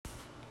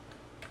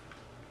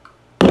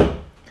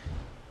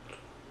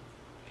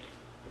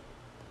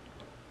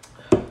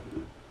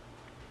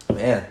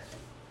man.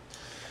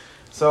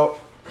 So,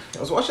 I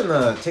was watching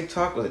the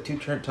TikTok with a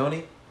two-turn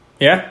Tony.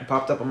 Yeah? It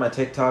popped up on my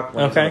TikTok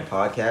when he was on the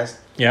podcast.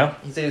 Yeah?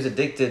 He said he was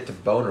addicted to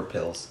boner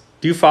pills.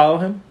 Do you follow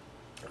him?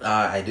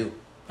 I do.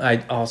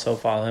 I also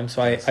follow him,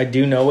 so I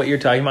do know what you're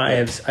talking about.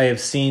 I have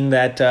seen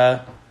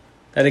that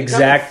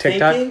exact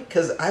TikTok.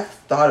 Because I've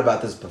thought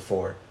about this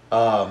before.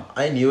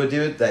 I knew a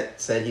dude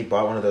that said he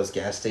bought one of those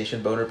gas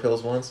station boner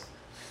pills once.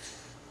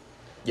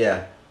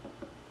 Yeah.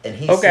 And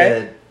he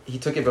said he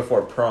took it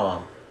before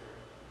prom.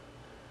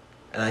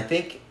 And I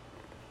think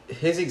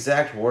his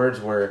exact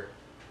words were,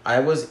 I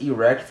was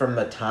erect from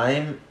the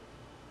time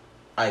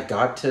I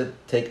got to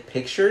take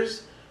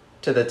pictures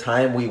to the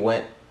time we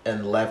went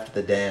and left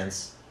the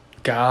dance.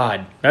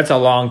 God, that's a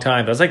long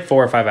time. That's like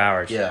 4 or 5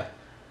 hours. Yeah.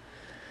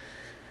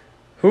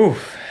 Whew.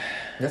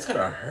 That's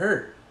gotta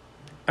hurt.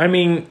 I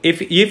mean,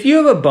 if you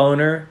have a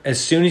boner, as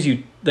soon as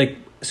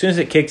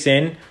it kicks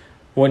in,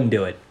 wouldn't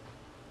do it.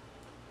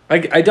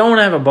 I don't want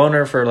to have a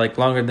boner for like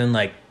longer than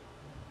like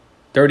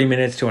 30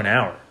 minutes to an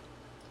hour.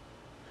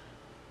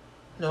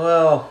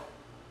 Well,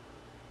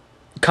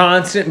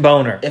 constant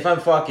boner. If I'm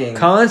fucking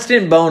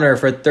constant boner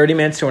for 30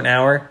 minutes to an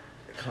hour.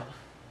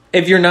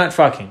 If you're not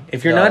fucking,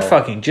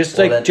 just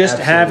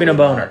having a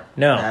boner.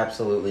 Not. No,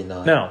 absolutely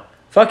not. No,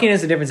 fucking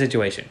is a different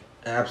situation.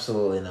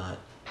 Absolutely not.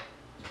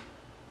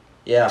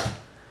 Yeah,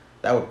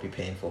 that would be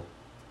painful.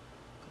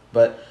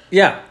 But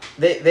yeah,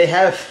 they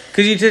have,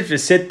 because you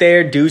just sit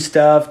there, do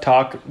stuff,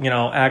 talk,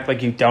 act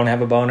like you don't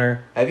have a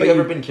boner. Have you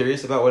ever been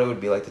curious about what it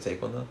would be like to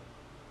take one though?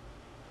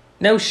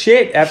 No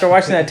shit. After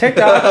watching that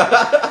TikTok,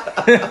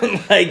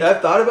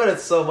 I've thought about it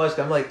so much.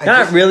 I'm like,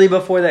 not really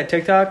before that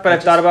TikTok, but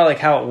I've thought about like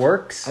how it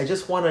works. I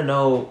just want to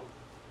know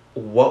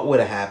what would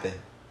have happened.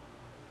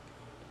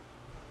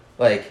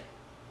 Like,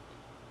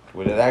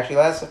 would it actually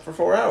last for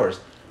 4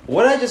 hours?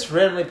 Would I just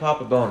randomly pop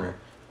a boner?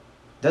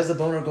 Does the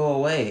boner go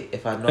away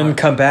if I'm not? And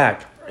come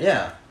back.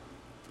 Yeah.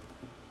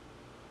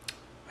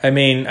 I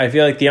mean, I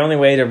feel like the only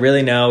way to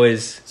really know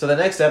is... So the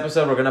next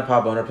episode, we're going to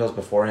pop boner pills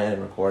beforehand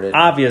and record it.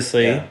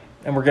 Obviously. Yeah.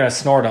 And we're going to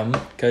snort them,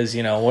 because,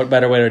 what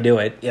better way to do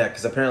it? Yeah,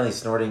 because apparently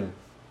snorting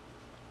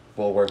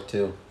will work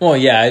too. Well,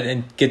 yeah,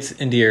 it gets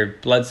into your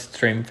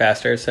bloodstream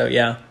faster, so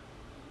yeah.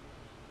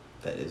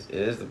 It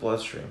is the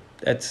bloodstream.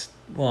 That's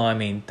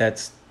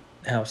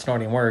how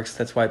snorting works.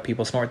 That's why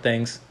people snort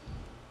things.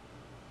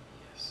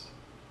 Yes.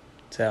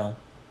 So,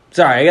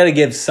 sorry, I got to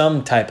give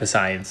some type of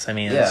science. I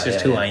mean, it's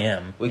just who I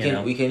am. We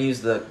can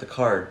use the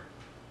card.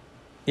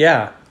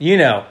 Yeah,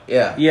 Yeah.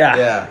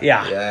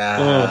 Yeah.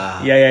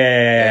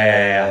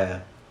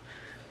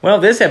 Well,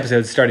 this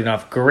episode's starting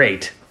off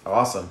great.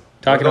 Awesome.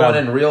 We're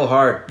going in real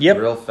hard. Yep.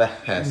 Real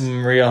fast.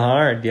 Real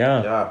hard,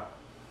 yeah. Yeah.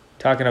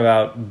 Talking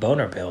about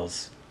boner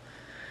pills.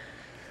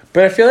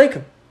 But I feel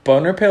like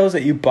boner pills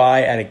that you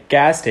buy at a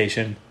gas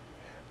station,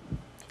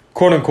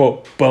 quote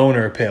unquote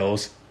boner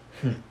pills,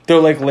 they're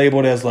like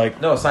labeled as like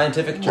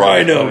scientific term.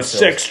 Rhino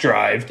sex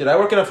drive. Did I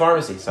work in a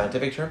pharmacy?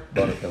 Scientific term?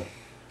 Boner pill.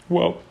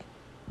 Well,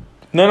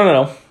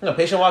 no. No,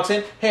 patient walks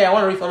in. Hey, I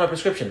want to refill my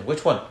prescription.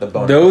 Which one? The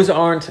boner. Those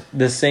aren't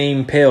the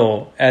same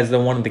pill as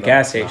the one at the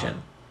gas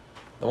station.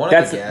 The one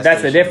at the gas that's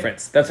station. the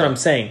difference. That's what I'm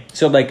saying.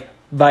 So like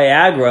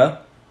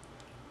Viagra,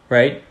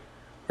 right,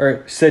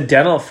 or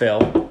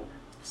Sildenafil,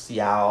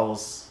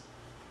 Cialis,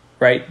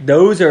 right?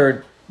 Those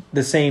are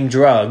the same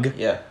drug.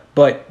 Yeah.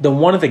 But the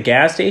one at the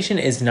gas station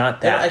is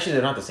not that.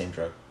 They're not the same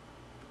drug.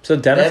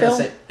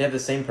 Sildenafil? They have the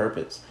same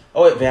purpose.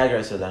 Oh, wait, Viagra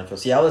is Sildenafil.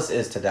 Cialis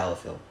is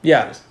Tadalafil.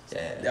 Yeah.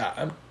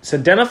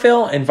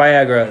 Sildenafil and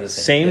Viagra,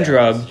 same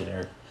drug,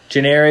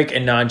 generic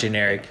and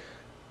non-generic.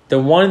 The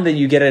one that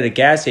you get at a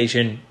gas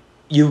station,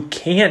 you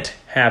can't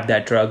have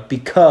that drug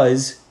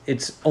because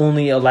it's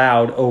only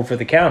allowed over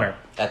the counter.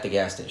 At the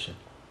gas station.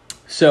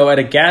 So at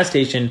a gas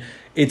station,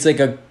 it's like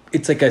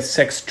a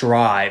sex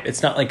drive.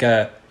 It's not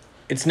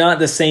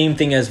the same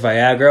thing as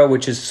Viagra,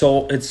 which is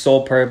its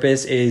sole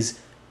purpose is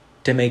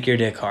to make your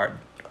dick hard,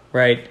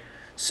 right?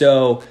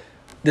 So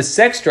the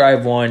sex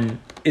drive one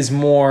is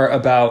more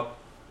about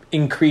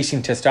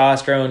increasing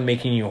testosterone,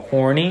 making you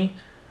horny,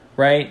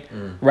 right?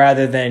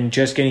 Rather than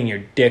just getting your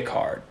dick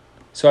hard.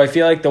 So I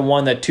feel like the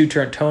one that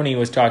Two-Turn Tony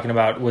was talking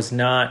about was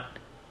not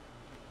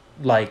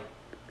like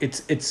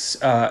it's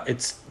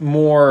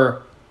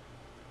more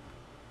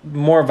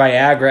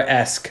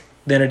Viagra-esque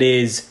than it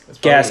is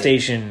gas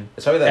station.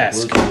 It's probably that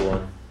blue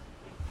one.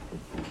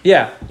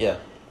 Yeah. Yeah.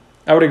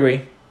 I would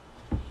agree.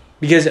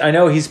 Because I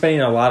know he's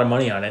spending a lot of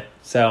money on it.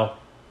 So,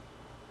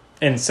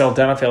 and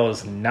sildenafil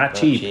is not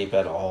cheap. Cheap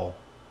at all.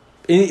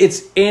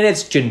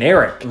 It's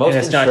generic. Most and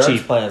it's not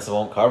cheap. plans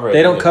won't cover it.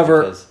 They don't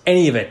cover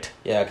any of it.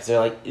 Yeah, because they're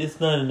like, it's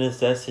not a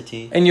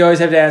necessity. And you always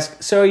have to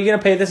ask, so are you going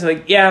to pay this? And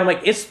like, yeah. I'm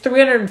like, it's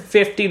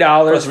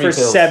 $350 for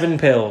 7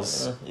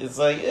 pills. It's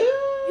like,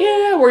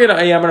 yeah, I'm going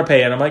to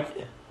pay it. I'm like,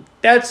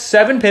 that's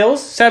 7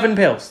 pills? 7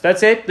 pills.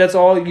 That's it? That's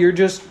all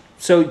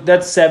so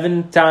that's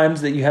 7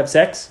 times that you have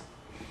sex?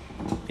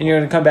 And you're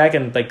going to come back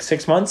in like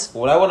 6 months?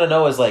 What I want to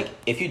know is like,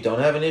 if you don't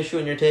have an issue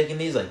and you're taking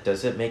these, like,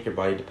 does it make your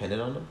body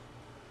dependent on them?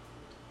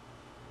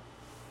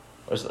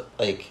 Or is it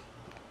like...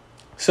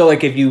 So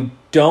like if you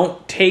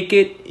don't take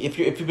it, if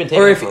you've been taking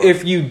or it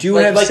if you do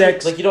have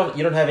sex, like you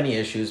don't have any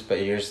issues,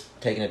 but you're just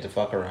taking it to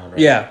fuck around, right?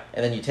 Yeah.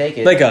 And then you take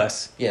it like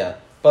us. Yeah,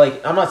 but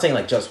like I'm not saying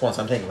like just once.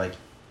 I'm saying like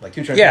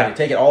 2 times. Yeah. You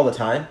take it all the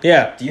time.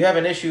 Yeah. Do you have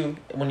an issue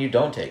when you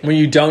don't take it? When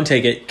you don't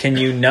take it, can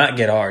you not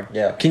get hard?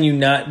 Yeah. Can you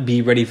not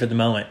be ready for the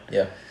moment?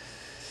 Yeah.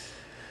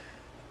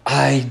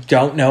 I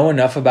don't know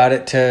enough about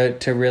it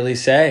to really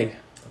say.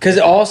 Because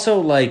also,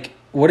 like,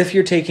 what if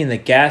you're taking the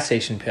gas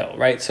station pill,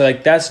 right? So,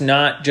 like, that's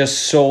not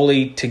just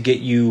solely to get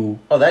you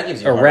that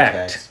gives you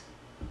erect.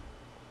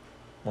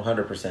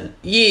 100%.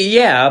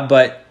 Yeah,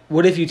 but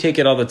what if you take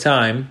it all the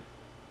time?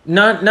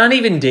 Not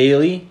even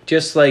daily,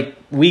 just like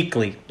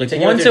weekly, like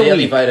take once a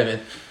week.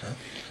 Vitamin.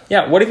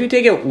 Yeah, what if you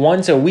take it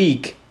once a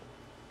week?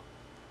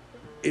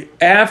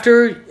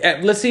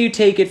 Let's say you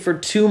take it for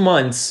 2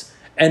 months,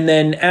 and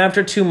then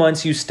after 2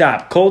 months you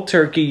stop cold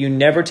turkey. You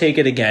never take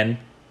it again.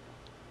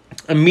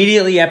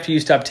 Immediately after you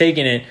stop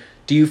taking it,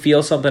 do you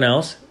feel something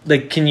else?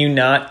 Like, can you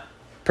not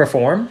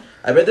perform?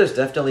 I bet there's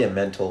definitely a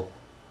mental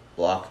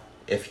block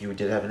if you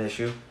did have an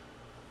issue.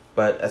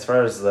 But as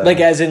far as the...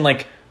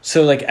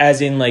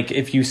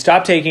 if you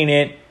stop taking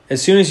it,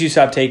 as soon as you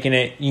stop taking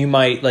it, you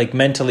might, like,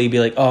 mentally be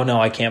like, oh,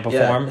 no, I can't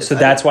perform. Yeah, so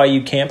that's why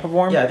you can't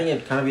perform? Yeah, I think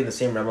it'd kind of be in the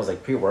same realm as,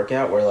 like,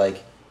 pre-workout, where,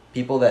 like,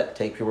 people that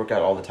take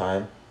pre-workout all the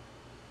time,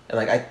 and,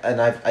 like,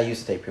 I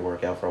used to take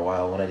pre-workout for a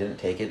while. When I didn't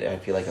take it, I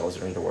feel like I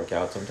wasn't ready to work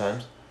out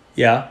sometimes.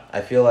 Yeah.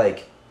 I feel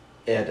like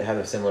it had to have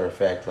a similar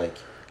effect, like,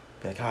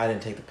 I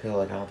didn't take the pill,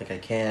 like, I don't think I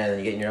can, and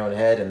you get in your own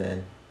head, and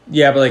then...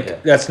 Yeah,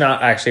 but that's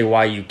not actually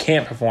why you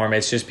can't perform.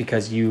 It's just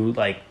because you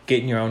like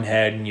get in your own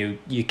head and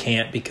you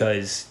can't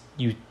because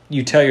you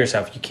tell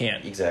yourself you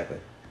can't. Exactly.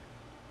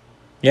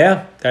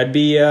 Yeah, that'd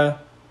be I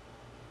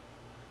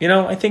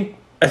think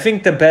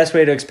the best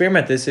way to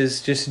experiment this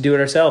is just to do it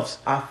ourselves.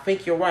 I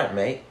think you're right,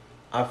 mate.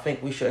 I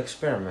think we should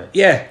experiment.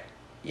 Yeah.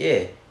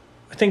 Yeah.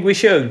 I think we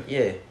should.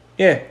 Yeah.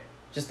 Yeah.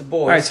 Just the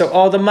boys. All right, so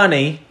all the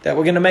money that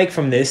we're going to make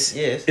from this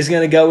is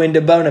going to go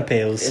into boner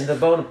pills. In the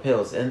boner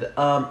pills. And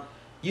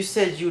you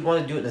said you'd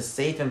want to do it in a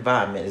safe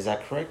environment. Is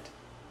that correct?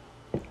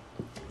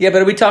 Yeah,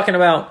 but are we talking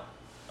about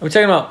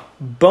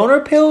boner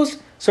pills?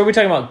 So are we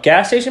talking about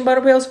gas station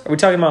boner pills? Or are we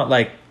talking about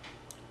like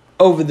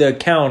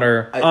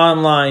over-the-counter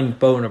online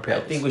boner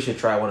pills? I think we should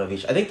try one of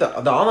each. I think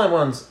the online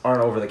ones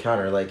aren't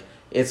over-the-counter. Like,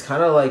 it's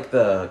kind of like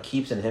the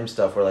Keeps and Him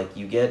stuff where like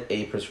you get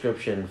a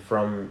prescription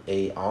from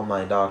a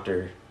online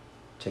doctor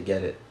to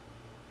get it.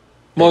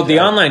 Well, the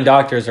online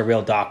doctor is a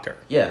real doctor.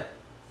 Yeah.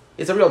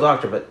 It's a real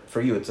doctor, but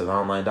for you, it's an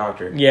online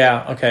doctor.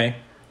 Yeah, okay.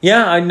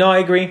 Yeah, I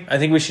agree. I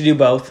think we should do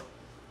both.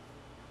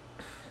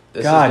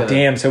 God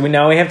damn! So we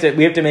have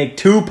to make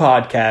 2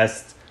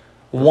 podcasts.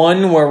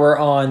 One where we're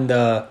on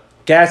the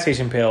gas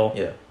station pill.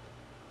 Yeah.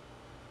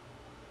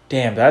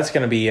 Damn, that's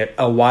gonna be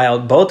a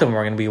wild. Both of them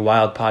are gonna be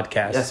wild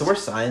podcasts. Yeah. So we're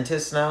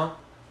scientists now.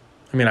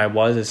 I mean, I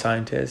was a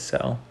scientist,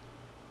 so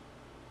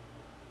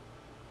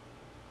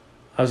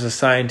I was a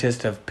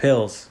scientist of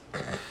pills.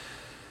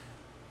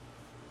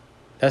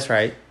 That's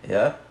right.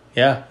 Yeah?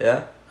 Yeah.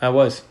 Yeah? I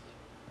was.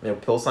 You're a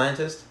pill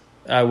scientist?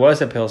 I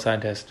was a pill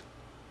scientist.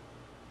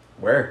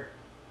 Where?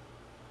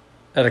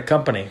 At a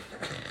company.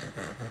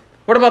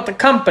 What about the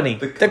company?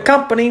 The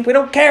company. We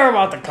don't care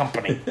about the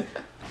company.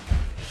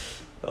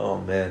 Oh,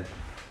 man.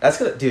 That's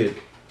gonna... Dude.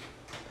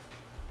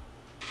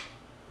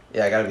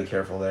 Yeah, I gotta be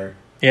careful there.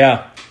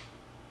 Yeah.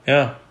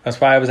 Yeah.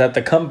 That's why I was at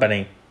the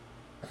company.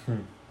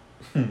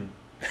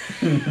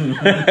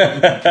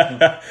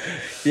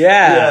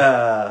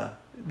 Yeah.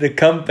 The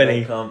company.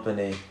 The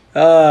company.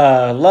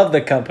 Love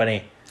the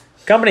company.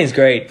 Company's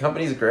great.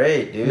 Company's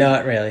great, dude.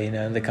 Not really.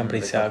 No, the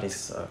company sucked. Company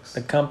sucks.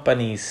 The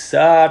company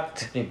sucked.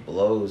 The company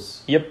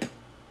blows. Yep.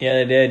 Yeah,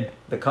 they did.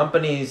 The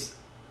company's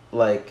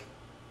like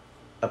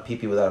a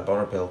pee-pee without a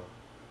boner pill.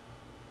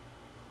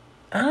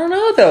 I don't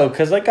know, though,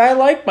 because, like, I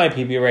like my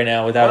pee-pee right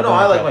now without a boner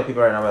pill. I like my pee-pee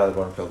right now without a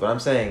boner pill, but I'm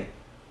saying,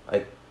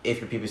 like, if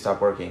your pee-pee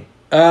stopped working.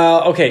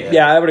 Okay.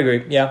 Yeah, I would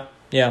agree. Yeah.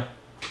 Yeah.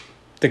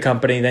 The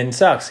company then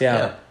sucks,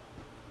 yeah.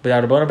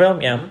 Without a boner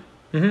pill? Yeah.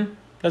 Mm-hmm.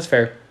 That's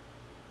fair.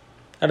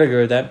 I'd agree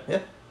with that.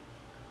 Yeah.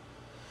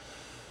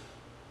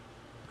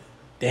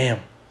 Damn.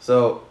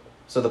 So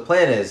the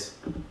plan is,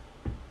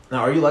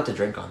 now, are you allowed to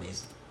drink on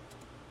these?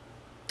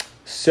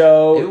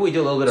 So maybe we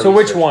do a little bit of research.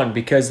 Which research. one?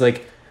 Because,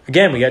 like,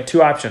 again, we got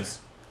 2 options.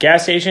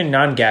 Gas station,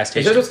 non-gas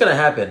station. Here's what's going to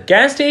happen.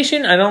 Gas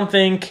station, I don't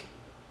think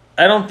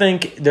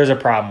there's a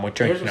problem with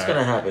drinking. Here's what's going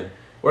to happen.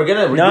 We're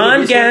going to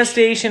non-gas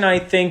station, I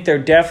think there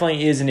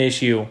definitely is an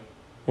issue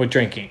with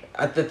drinking.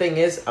 The thing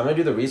is, I'm going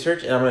to do the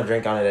research, and I'm going to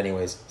drink on it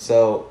anyways.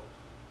 So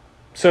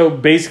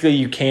basically,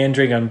 you can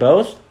drink on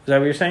both? Is that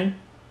what you're saying?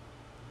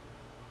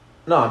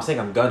 No, I'm saying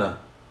I'm gonna.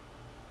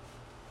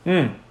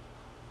 So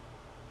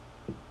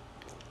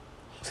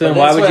then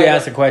why would you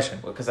ask the question?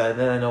 Because then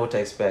I know what to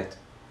expect.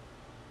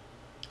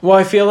 Well,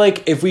 I feel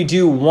like if we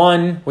do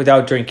one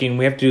without drinking,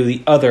 we have to do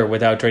the other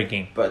without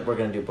drinking. But we're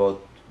going to do both.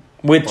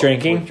 With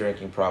drinking? With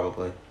drinking,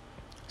 probably.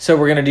 So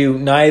we're going to do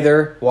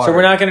neither. Water. So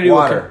we're not going to do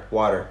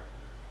water.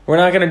 We're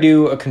not going to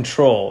do a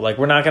control. Like,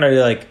 we're not going to do,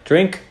 like,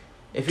 drink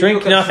If you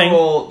drink do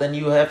control, then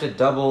you have to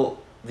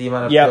double the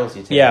amount of pills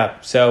you take. Yeah,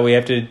 so we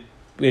have to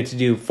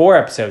do 4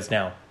 episodes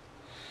now.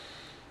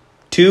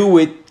 2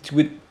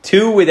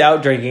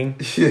 without drinking,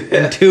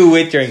 and 2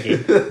 with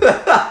drinking.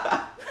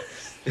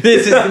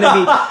 This is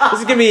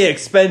gonna be an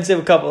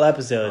expensive couple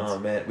episodes. Oh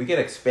man, we could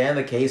expand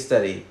the case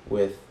study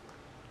with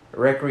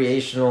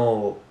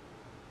recreational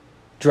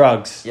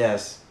drugs.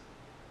 Yes,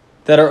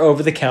 that are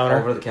over the counter.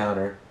 Over the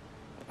counter.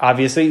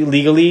 Obviously,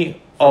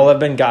 legally, all have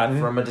been gotten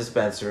from a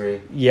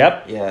dispensary.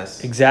 Yep.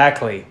 Yes.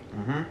 Exactly.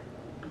 Mm-hmm.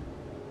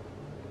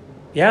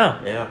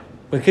 Yeah. Yeah.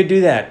 We could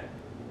do that.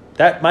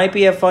 That might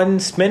be a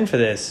fun spin for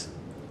this.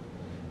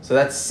 So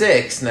that's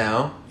 6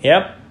 now.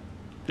 Yep.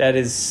 That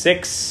is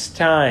 6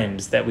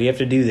 times that we have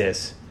to do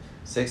this.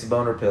 6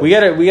 boner pills. We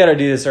gotta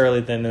do this early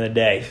at the end of the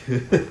day.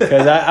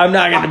 Because I'm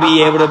not gonna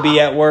be able to be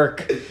at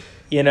work,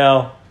 you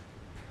know.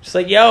 Just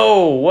like,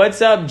 yo,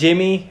 what's up,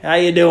 Jimmy? How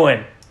you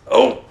doing?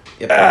 Oh.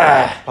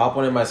 Yeah, pop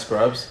one in my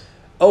scrubs.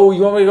 Oh,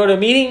 you want me to go to a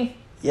meeting?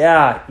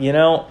 Yeah, you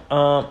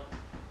know,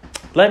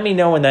 let me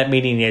know when that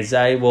meeting is.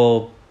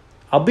 I'll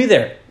be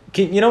there.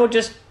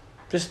 Just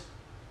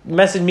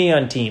message me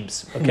on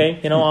Teams, okay?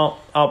 You know,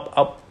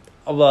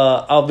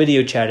 I'll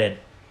video chat in.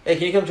 Hey,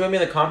 can you come join me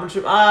in the conference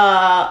room? No,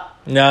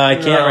 I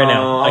can't right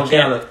now. I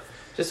can't.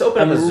 Just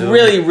open up a Zoom. I'm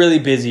really, really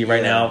busy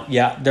right now.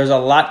 Yeah, there's a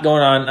lot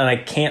going on, and I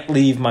can't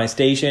leave my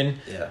station.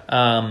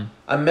 Yeah.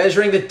 I'm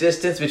measuring the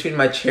distance between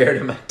my chair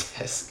to my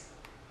desk.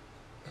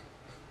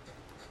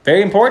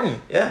 Very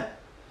important. Yeah.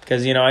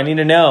 Because, I need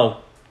to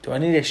know, do I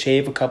need to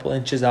shave a couple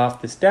inches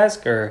off this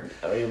desk, or...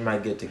 Oh, you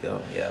might get to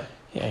go, yeah.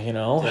 Yeah,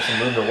 There's some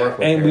room to work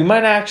with. And we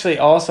might actually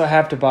also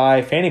have to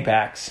buy fanny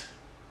packs.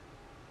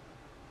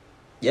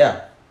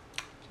 Yeah.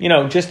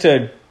 Just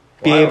to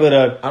be able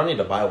to... I don't need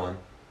to buy one.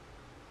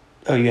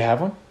 Oh, you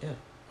have one? Yeah.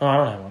 Oh, I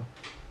don't have one.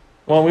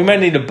 Well, we might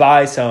need to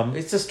buy some.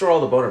 It's to store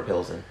all the boner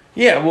pills in.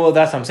 Yeah, well,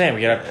 that's what I'm saying.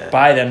 We gotta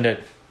buy them to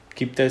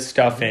keep this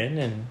stuff in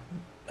and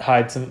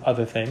hide some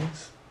other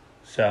things.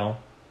 So.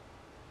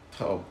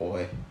 Oh,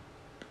 boy.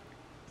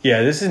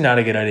 Yeah, this is not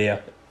a good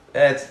idea.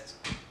 This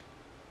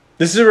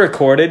is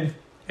recorded,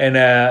 and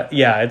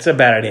it's a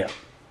bad idea.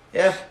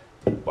 Yeah.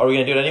 Are we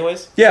going to do it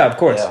anyways? Yeah, of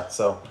course. Yeah,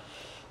 so.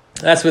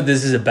 That's what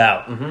this is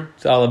about. Mm-hmm.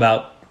 It's all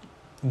about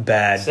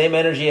bad. Same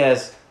energy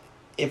as,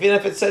 even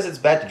if it says it's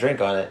bad to drink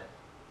on it.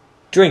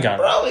 Drink on it.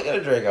 Probably going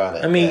to drink on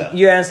it. I mean,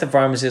 you ask the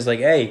pharmacist, like,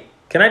 hey,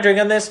 can I drink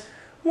on this?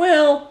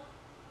 Well,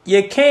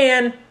 you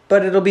can,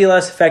 but it'll be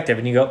less effective.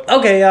 And you go,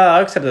 okay,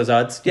 I'll accept those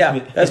odds. Yeah,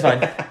 that's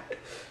fine.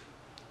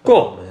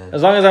 Cool. Oh,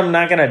 as long as I'm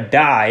not going to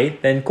die,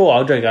 then cool,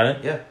 I'll drink on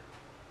it. Yeah.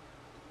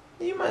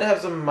 You might have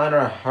some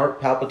minor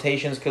heart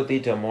palpitations, could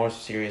lead to a more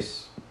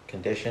serious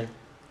condition.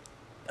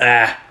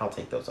 I'll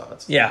take those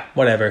odds. Yeah,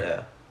 whatever.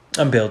 Yeah.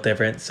 I'm built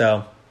different,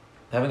 so.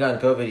 Haven't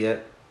gotten COVID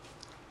yet.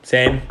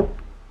 Same.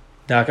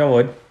 Knock on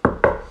wood.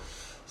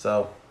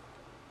 So.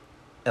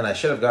 And I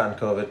should have gotten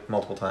COVID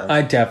multiple times.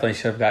 I definitely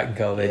should have gotten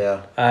COVID.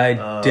 Yeah. I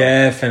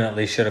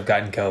definitely should have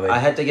gotten COVID. I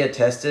had to get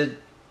tested.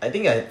 I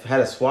think I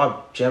had a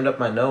swab jammed up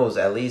my nose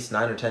at least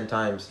 9 or 10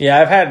 times. Yeah,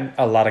 I've had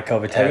a lot of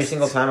COVID tests. Every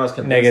single time I was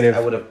convinced negative. I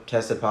would have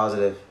tested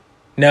positive.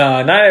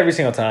 No, not every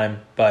single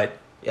time, but...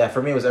 Yeah,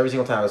 for me it was every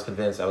single time I was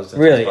convinced I was...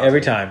 Really,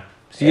 every time.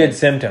 So you had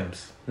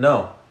symptoms?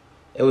 No.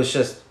 It was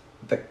just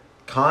the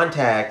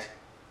contact...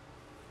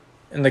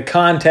 In the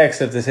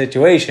context of the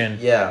situation.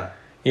 Yeah.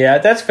 Yeah,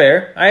 that's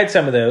fair. I had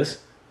some of those.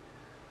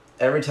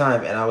 Every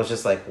time, and I was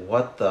just like,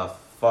 what the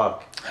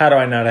fuck? How do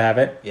I not have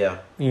it? Yeah.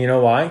 You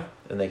know why?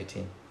 The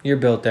nicotine. You're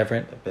built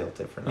different. I'm built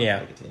different,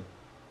 not nicotine.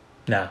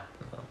 Nah.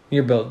 No.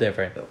 You're built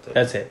different.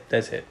 That's it.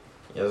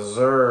 Yes,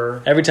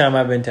 sir. Every time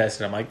I've been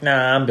tested, I'm like,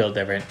 nah, I'm built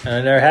different. And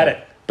I never had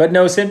it. But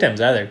no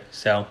symptoms either,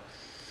 so...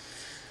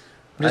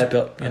 I'm just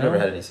built, I never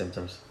had any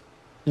symptoms.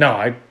 No,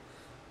 I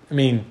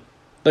mean...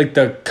 Like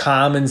the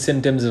common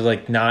symptoms of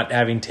like not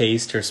having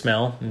taste or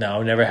smell.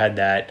 No, never had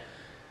that.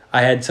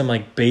 I had some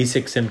like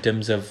basic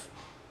symptoms of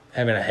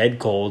having a head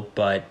cold,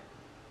 but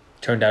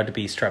turned out to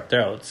be strep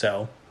throat.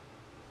 So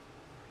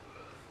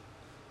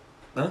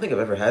I don't think I've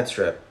ever had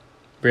strep.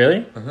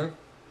 Really?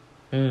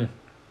 Mm-hmm.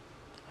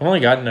 I've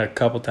only gotten it a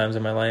couple times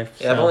in my life.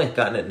 Yeah, I've only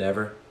gotten it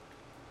never.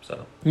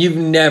 So you've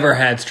never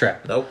had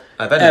strep? Nope.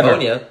 I've had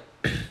pneumonia.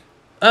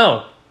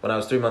 Oh. When I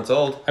was 3 months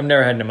old. I've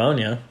never had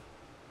pneumonia.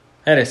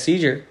 I had a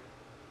seizure.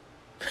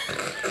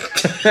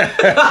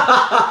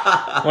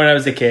 When I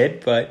was a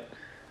kid, but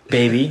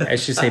baby, I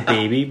should say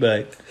baby,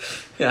 but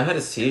yeah, I had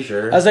a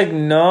seizure. I was like,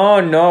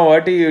 no,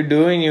 what are you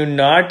doing, you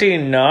naughty?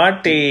 And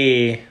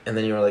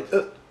then you were like,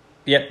 ugh.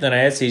 Yep, then I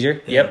had a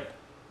seizure. Yep,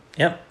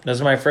 those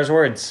are my first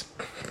words.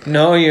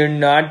 No, you're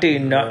naughty,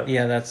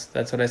 yeah, that's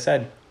what I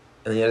said.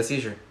 And then you had a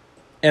seizure.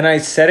 And I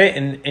said it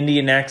in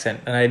Indian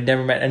accent, and I had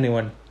never met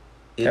anyone.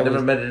 You'd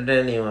never met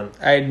anyone.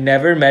 I had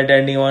never met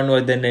anyone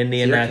with an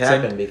Indian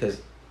accent. Capping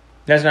because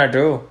that's not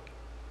true.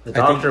 The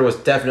doctor was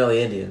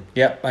definitely Indian.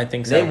 Yep, I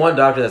think so. Name one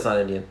doctor that's not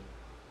Indian.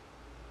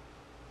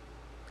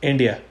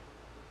 India.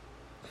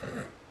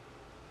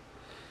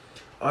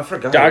 Oh, I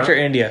forgot. Dr.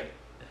 India.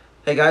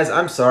 Hey guys,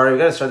 I'm sorry. We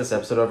got to start this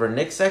episode over.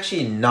 Nick's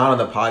actually not on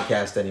the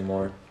podcast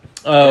anymore.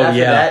 Oh, and after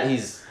yeah. that,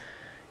 he's...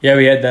 Yeah,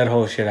 we had that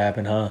whole shit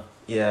happen, huh?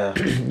 Yeah.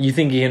 You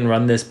think you can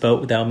run this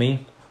boat without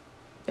me?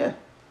 Yeah.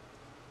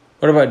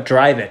 What about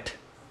drive it?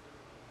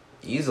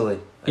 Easily.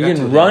 You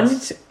can run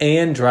it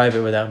and drive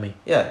it without me.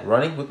 Yeah,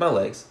 running with my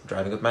legs,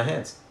 driving with my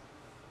hands.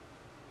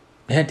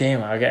 Yeah,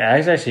 damn.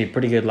 That's actually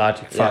pretty good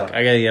logic. Fuck, Yeah.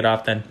 I gotta get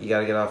off then. You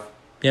gotta get off.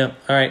 Yeah,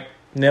 all right.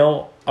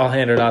 Nil, I'll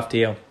hand it off to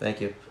you.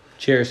 Thank you.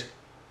 Cheers.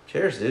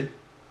 Cheers, dude.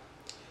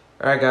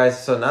 All right,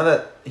 guys. So now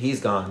that he's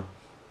gone,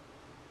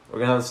 we're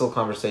gonna have this little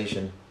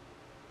conversation.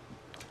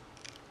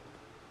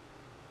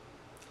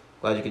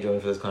 Glad you could join me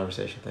for this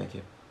conversation. Thank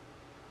you.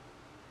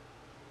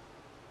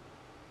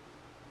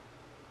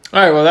 All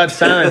right, well, that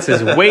silence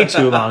is way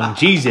too long.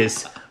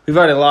 Jesus. We've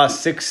already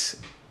lost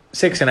six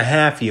and a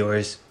half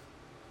viewers.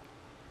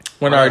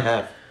 When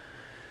our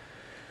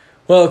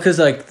Well, because,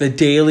 like, the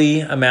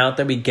daily amount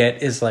that we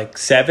get is, like,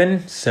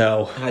 7,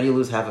 so... How do you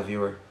lose half a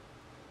viewer?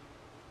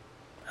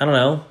 I don't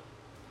know. I'm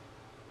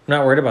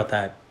not worried about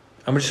that.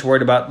 I'm just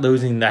worried about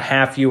losing the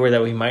half viewer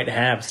that we might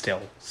have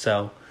still,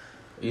 so...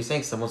 Are you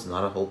saying someone's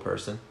not a whole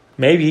person?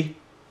 Maybe.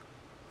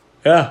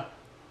 Yeah.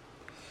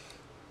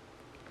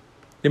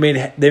 They made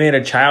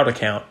a child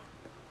account.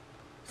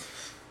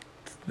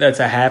 That's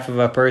a half of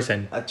a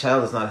person. A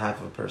child is not half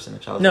of a person. A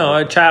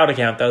child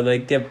account, though.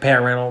 Like, they have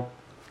parental,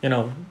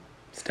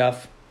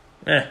 stuff.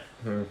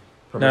 Permission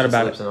not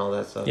about slips it. and all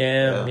that stuff.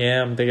 Yeah.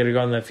 They gotta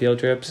go on the field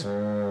trips.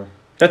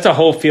 That's a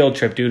whole field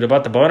trip, dude.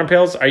 About the boner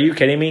pills? Are you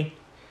kidding me?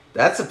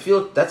 That's a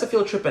field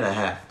trip and a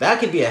half. That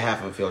could be a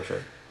half of a field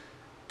trip.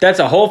 That's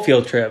a whole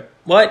field trip.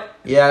 What?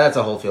 Yeah, that's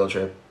a whole field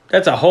trip.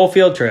 That's a whole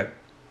field trip.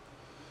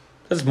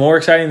 That's more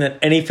exciting than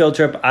any field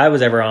trip I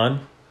was ever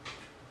on.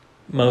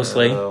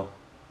 Mostly.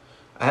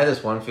 I had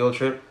this one field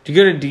trip. Did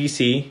you go to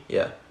D.C.?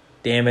 Yeah.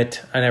 Damn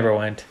it. I never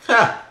went.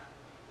 Ha!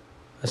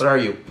 What are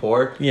you,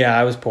 poor? Yeah,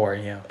 I was poor,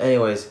 yeah.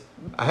 Anyways,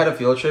 I had a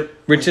field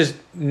trip.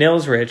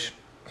 Nil's rich.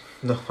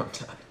 No, I'm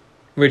not.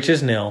 Rich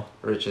is nil.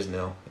 Rich is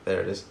nil.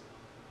 There it is.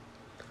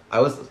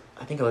 I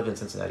think I lived in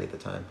Cincinnati at the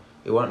time.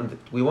 We went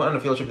on a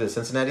field trip to the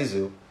Cincinnati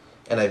Zoo,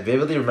 and I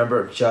vividly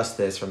remember just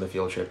this from the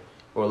field trip.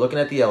 We were looking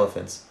at the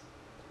elephants,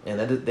 and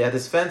then they had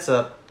this fence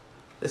up.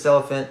 This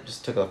elephant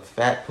just took a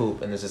fat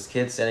poop, and there's this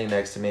kid standing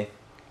next to me.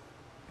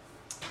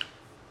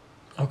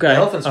 Okay. The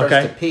elephant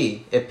starts to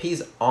pee. It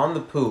pees on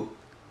the poop.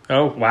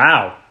 Oh,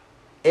 wow.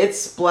 It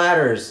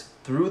splatters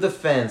through the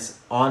fence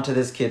onto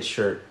this kid's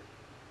shirt.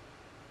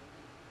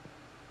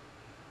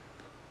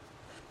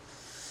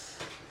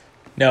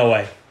 No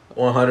way.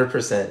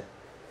 100%.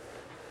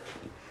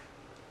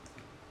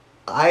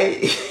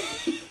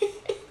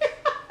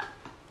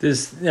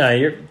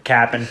 You're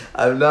capping.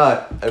 I'm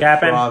not. I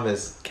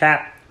promise.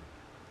 Cap.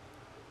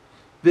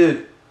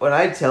 Dude, when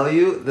I tell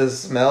you the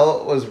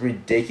smell was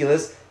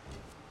ridiculous.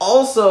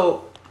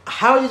 Also,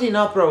 how did he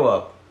not throw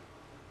up?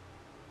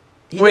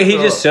 He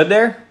just stood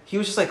there? He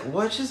was just like,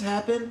 what just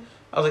happened?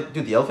 I was like,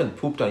 dude, the elephant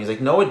pooped on you. He's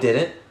like, no, it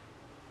didn't.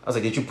 I was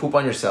like, did you poop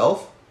on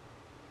yourself?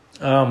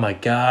 Oh my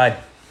God.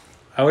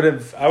 I would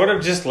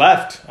have just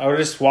left. I would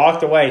have just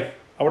walked away.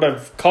 I would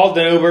have called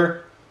an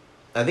Uber.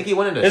 I think he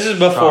wanted to This is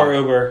before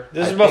Uber.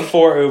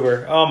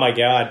 Uber. Oh my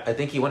God. I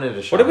think he wanted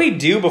to shop. What did we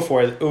do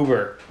before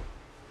Uber?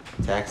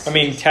 Taxis. I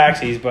mean,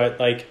 taxis, but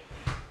like,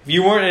 if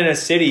you weren't in a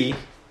city...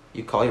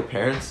 You call your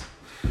parents?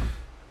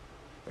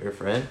 Or your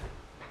friend?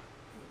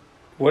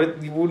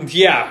 What?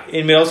 Yeah,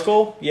 in middle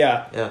school?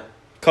 Yeah. Yeah.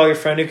 Call your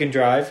friend who can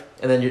drive.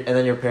 And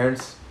then your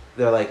parents,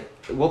 they're like,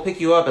 we'll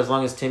pick you up as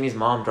long as Timmy's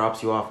mom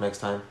drops you off next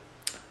time.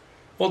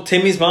 Well,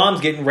 Timmy's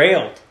mom's getting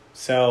railed,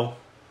 so...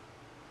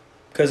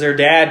 Because her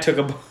dad took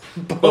a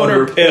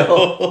boner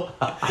pill.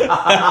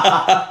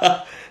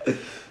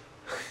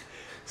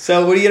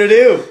 So what are you going to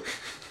do?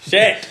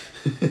 Shit.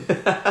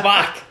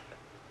 Fuck.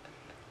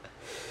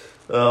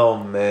 Oh,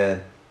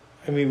 man.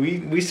 I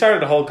mean, we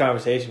started a whole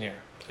conversation here.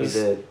 We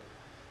did.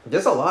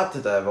 There's a lot to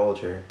divulge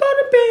here.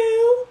 Boner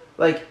pill.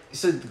 Like,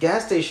 so the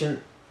gas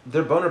station,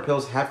 their boner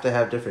pills have to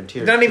have different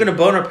tiers. It's not even a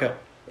boner pill.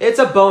 It's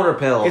a boner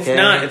pill, okay? It's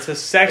not. It's a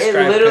sex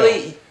drive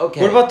literally, pill.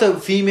 Okay. What about the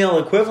female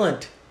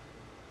equivalent?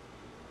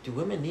 Do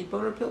women need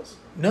boner pills?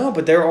 No,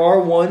 but there are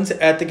ones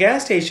at the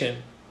gas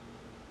station.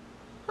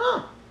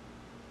 Huh.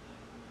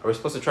 Are we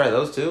supposed to try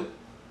those too?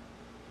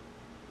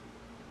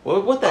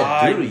 What would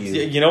that do to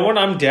you? You know what?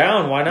 I'm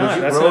down. Why not?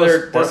 Would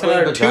you That's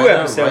another 2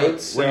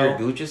 episodes. Right where your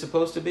gooch is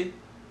supposed to be?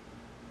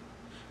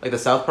 Like the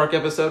South Park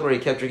episode where he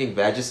kept drinking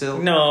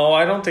Vagisil? No,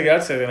 I don't think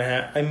that's going to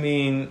happen. I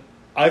mean,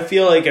 I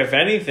feel like if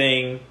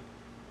anything,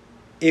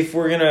 if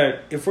we're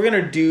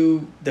gonna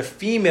do the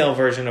female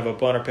version of a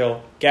boner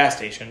pill gas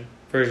station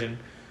version,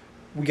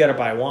 we got to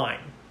buy wine.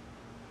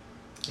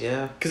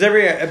 Yeah. Because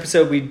every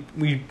episode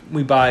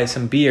we buy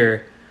some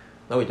beer.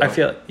 No, we don't. I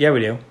feel we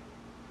do.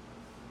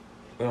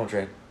 We don't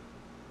drink.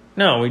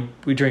 No,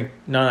 we drink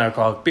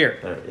non-alcoholic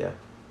beer. Yeah.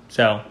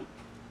 So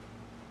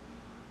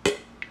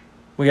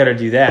we got to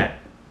do that.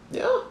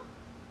 Yeah.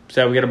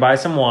 So we got to buy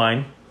some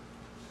wine.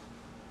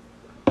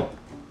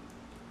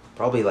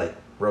 Probably like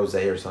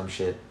rosé or some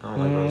shit. I don't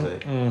like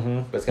rosé.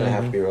 Mm-hmm. But it's gonna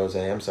have to be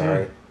rosé. I'm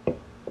sorry.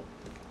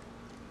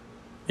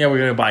 Yeah, we're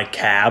gonna buy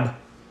Cab.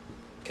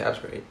 Cab's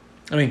great.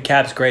 I mean,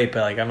 Cab's great, but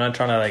like, I'm not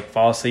trying to like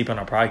fall asleep on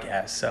a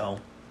podcast. So,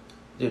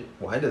 Dude,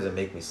 wine doesn't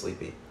make me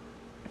sleepy.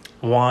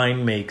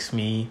 wine makes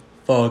me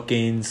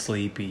fucking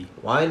sleepy.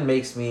 Wine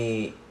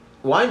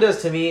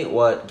does to me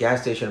what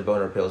gas station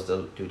boner pills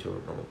do to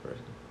a normal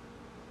person.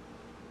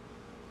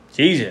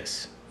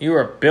 Jesus, you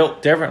are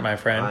built different, my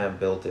friend. I am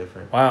built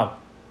different. Wow.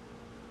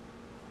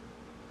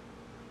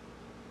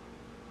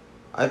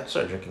 I've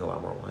started drinking a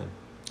lot more wine.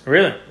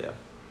 Really? Yeah.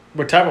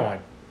 What type of wine?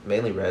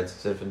 Mainly reds,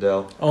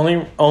 Zinfandel,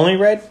 Only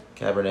red?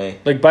 Cabernet.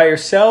 Like by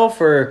yourself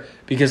or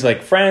because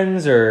like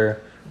friends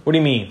or what do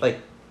you mean? Like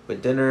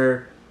with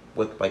dinner,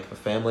 with like the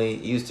family.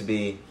 It used to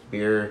be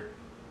beer,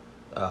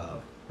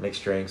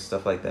 mixed drinks,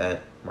 stuff like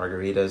that,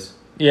 margaritas.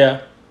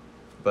 Yeah.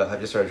 But I've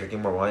just started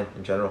drinking more wine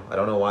in general. I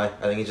don't know why.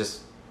 I think it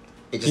just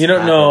you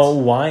don't happens. know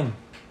wine.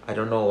 I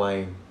don't know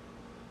wine.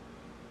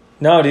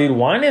 No, dude,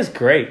 wine is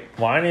great.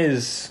 Wine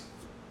is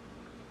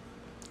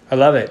I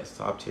love it. It's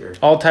top tier.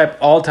 All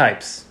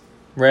types.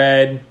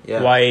 Red,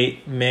 Yeah.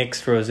 white,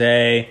 mixed,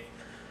 rosé.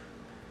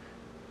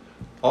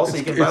 Also,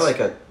 you can buy like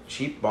a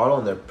cheap bottle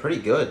and they're pretty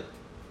good,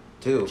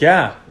 too.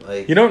 Yeah.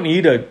 Like You don't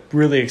need a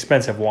really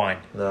expensive wine.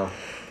 no.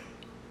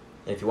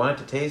 And if you want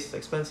it to taste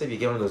expensive, you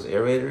get one of those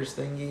aerators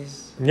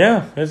thingies.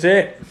 Yeah, that's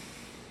it.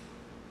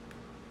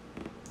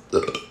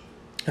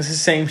 It's the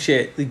same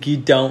shit. Like you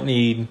don't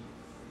need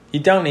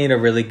a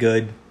really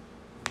good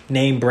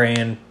name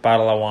brand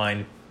bottle of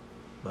wine.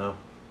 No.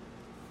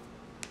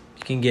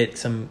 You can get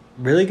some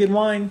really good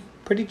wine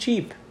pretty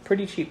cheap.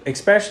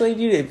 Especially,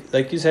 dude,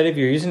 like you said, if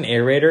you're using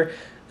aerator,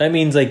 that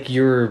means like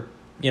you're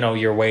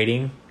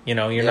waiting.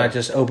 You're not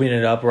just opening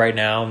it up right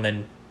now and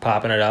then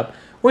popping it up,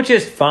 which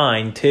is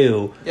fine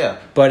too. Yeah.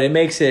 But it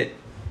makes it,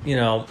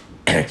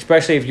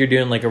 especially if you're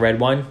doing like a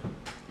red wine,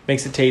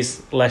 makes it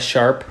taste less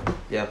sharp.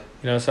 Yeah.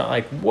 It's not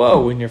like,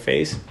 whoa, in your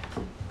face.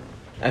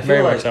 I feel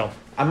Very like much so.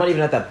 I'm not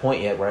even at that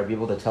point yet where I'd be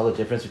able to tell the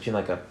difference between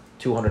like a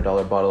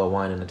 $200 bottle of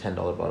wine and a $10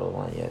 bottle of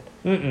wine yet.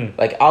 Mm-mm.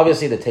 Like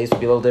obviously the taste would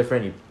be a little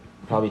different. You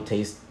probably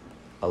taste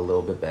a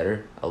little bit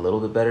better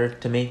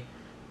to me.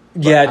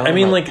 But Yeah, I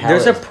mean, my like,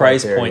 there's a palate is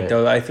price quite there point, yet.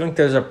 though. I think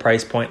there's a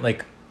price point,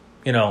 like,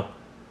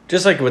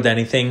 just like with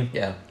anything.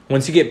 Yeah.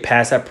 Once you get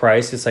past that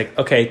price, it's like,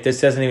 okay,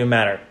 this doesn't even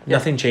matter. Yeah.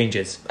 Nothing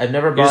changes. I've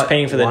never You're bought just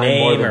paying for the wine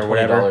more name than or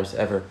whatever. $20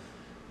 ever.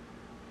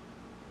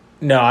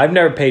 No, I've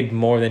never paid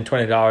more than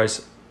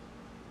 $20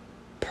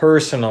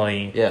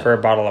 personally for a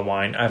bottle of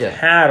wine. I've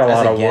had a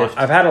lot of wine.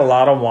 I've had a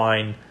lot of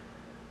wine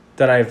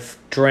that I've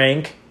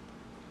drank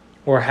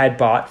or had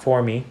bought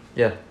for me.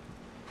 Yeah.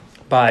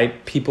 By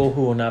people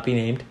who will not be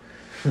named.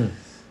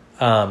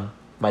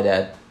 My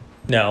dad.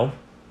 No.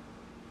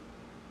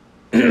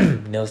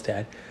 Nil's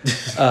dad.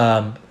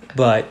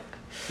 But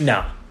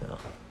no.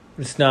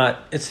 It's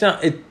not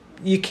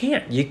you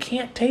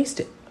can't taste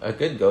it. A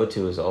good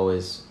go-to is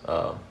always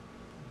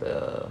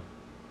the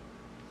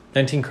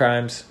 19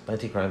 Crimes.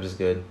 19 Crimes is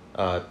good.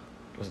 Was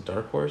it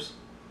Dark Horse?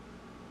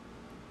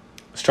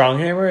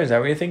 Stronghammer, is that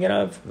what you're thinking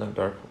of?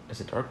 No,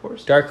 is it Dark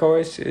Horse? Dark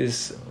Horse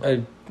is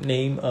a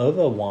name of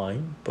a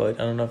wine,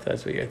 but I don't know if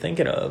that's what you're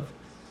thinking of.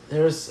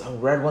 There's a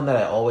red one that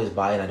I always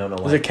buy and I don't know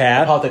why. Was it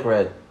Cab? Apothic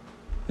Red.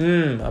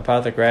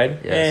 Apothic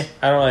Red? Yes.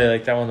 I don't really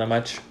like that one that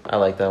much. I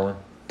like that one.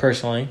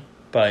 Personally,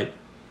 but...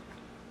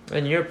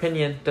 In your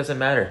opinion, doesn't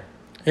matter.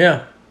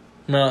 Yeah.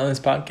 I'm not on this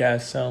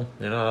podcast, so...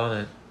 You're not on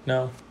it.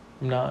 No,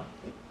 I'm not.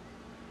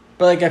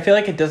 But, like, I feel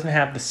like it doesn't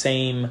have the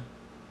same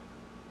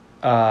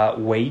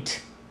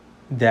weight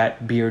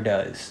that beer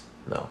does.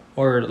 No.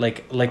 Or,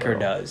 like, liquor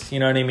does. You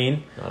know what I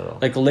mean? Not at all.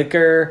 Like,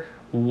 liquor,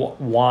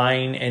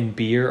 wine, and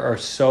beer are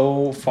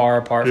so far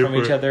apart from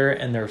each other,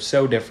 and they're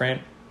so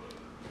different.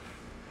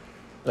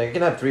 Like, you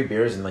can have 3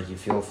 beers and, like, you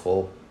feel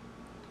full.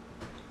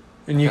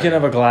 And you can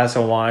have a glass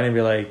of wine and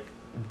be like,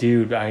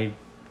 dude, I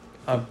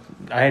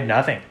had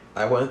nothing.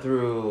 I went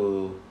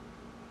through...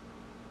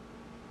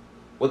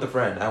 With a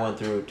friend, I went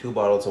through 2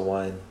 bottles of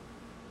wine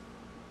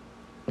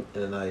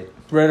in a night.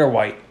 Red or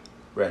white?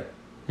 Red.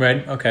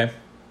 Red? Okay.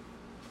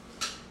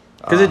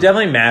 Because it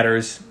definitely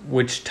matters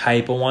which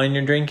type of wine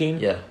you're drinking.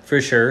 Yeah.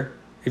 For sure.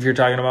 If you're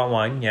talking about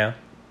wine, yeah.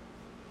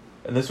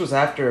 And this was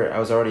after I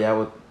was already out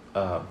with,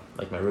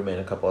 like, my roommate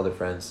and a couple other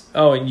friends.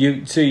 Oh, and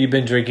you've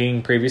been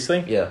drinking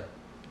previously? Yeah.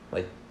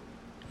 Like...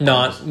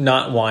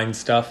 Not wine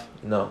stuff?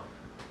 No.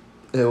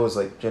 It was,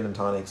 like, gin and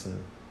tonics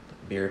and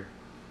beer.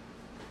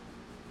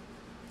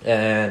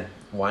 And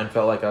wine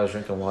felt like I was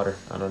drinking water.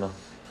 I don't know.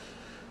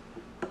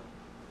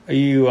 Are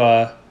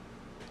you,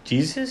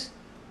 Jesus?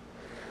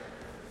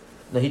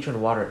 No, he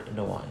turned water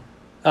into wine.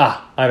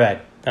 Ah, my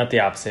bad. Not the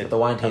opposite. But the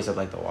wine tasted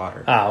like the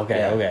water. Ah, okay,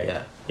 Yeah,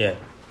 okay. Yeah.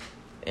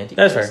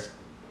 Antichrist. That's fair.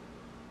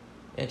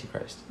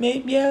 Antichrist.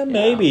 Maybe.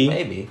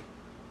 Maybe.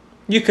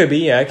 You could be,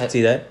 yeah, I could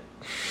see that.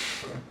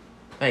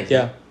 Thank you.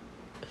 Yeah.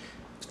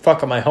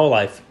 Fuck up my whole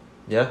life.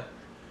 Yeah?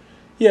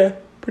 Yeah,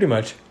 pretty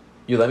much.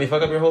 You let me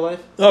fuck up your whole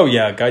life? Oh,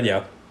 yeah, God,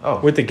 yeah. Oh.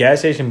 With the gas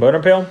station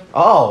boner pill?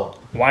 Oh!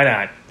 Why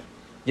not?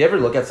 You ever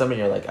look at something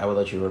and you're like, I would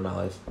let you ruin my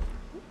life?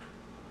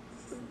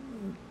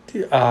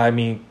 I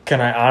mean,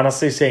 can I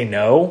honestly say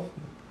no?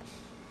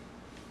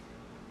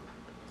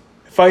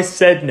 If I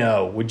said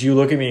no, would you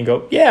look at me and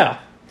go, yeah,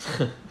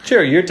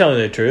 sure, you're telling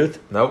the truth?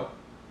 Nope.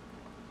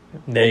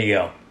 There you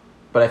go.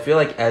 But I feel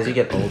like as you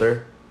get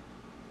older...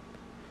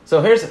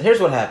 So here's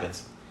what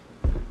happens.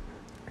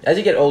 As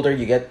you get older,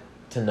 you get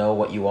to know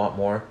what you want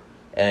more.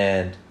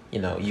 And,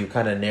 you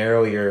kind of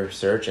narrow your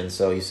search. And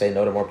so you say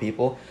no to more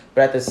people.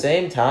 But at the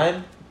same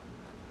time,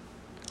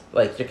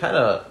 like, you're kind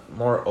of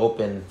more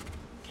open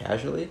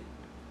casually.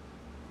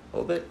 A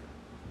little bit.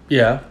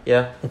 Yeah.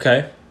 Yeah.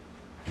 Okay.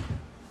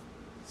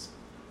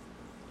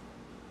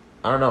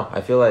 I don't know. I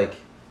feel like...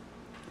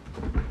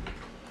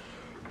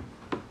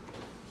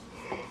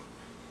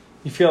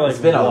 You feel like it's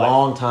been a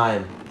long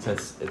time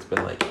since it's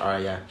been like, all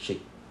right, yeah,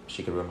 she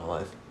could ruin my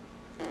life.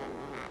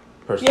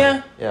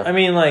 Personally. Yeah. I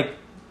mean, like,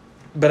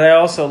 but I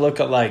also look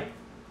at, like,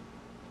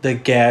 the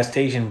gas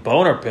station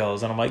boner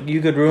pills, and I'm like,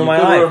 you could ruin my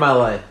life. You could ruin my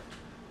life.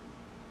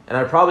 And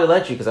I'd probably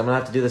let you, because I'm going to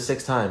have to do this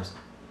 6 times.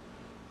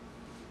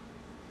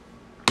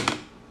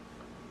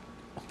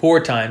 4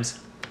 times.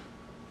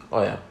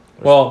 Oh, yeah.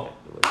 Well,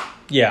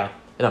 yeah.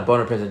 In a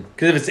boner prison.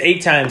 Because if it's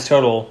 8 times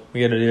total,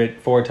 we got to do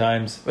it 4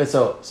 times. Wait,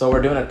 so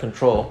we're doing a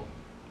control.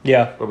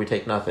 Yeah. Where we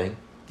take nothing.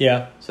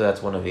 Yeah. So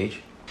that's 1 of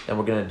each. Then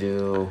we're going to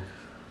do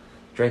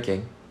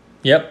drinking.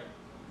 Yep.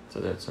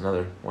 So that's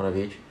another 1 of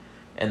each.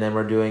 And then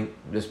we're doing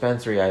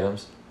dispensary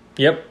items.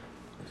 Yep.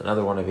 It's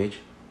another 1 of each.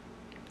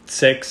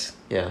 6.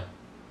 Yeah.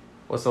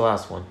 What's the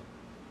last one?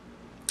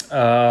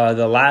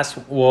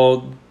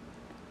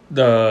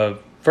 The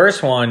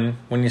first one,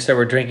 when you said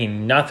we're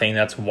drinking nothing,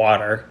 that's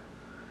water.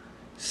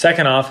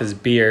 Second off is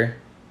beer.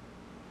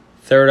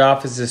 Third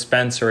off is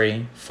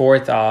dispensary.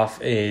 Fourth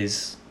off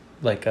is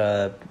like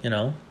a,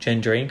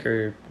 gin drink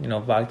or,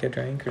 vodka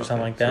drink or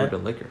something like that. So we're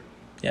doing liquor.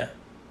 Yeah.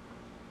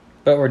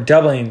 But we're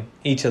doubling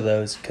each of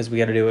those because we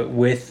got to do it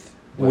with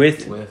and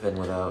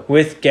without.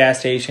 With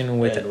gas station,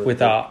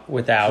 without.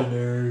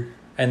 Generic.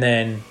 And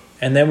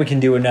then we can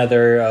do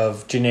another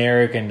of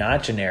generic and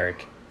not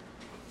generic.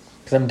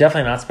 Because I'm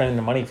definitely not spending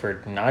the money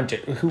for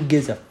non-generic. Who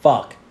gives a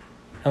fuck?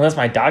 Unless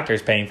my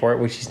doctor's paying for it,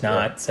 which he's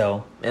not,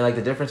 so... And, like,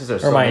 the differences are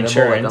so my minimal.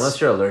 insurance. Like,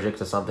 unless you're allergic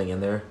to something in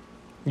there.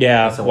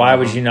 Yeah, why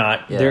would you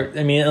not? Yeah.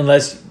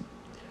 Unless...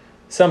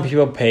 Some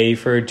people pay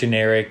for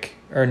generic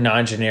or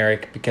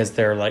non-generic because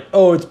they're like,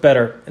 oh, it's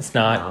better. It's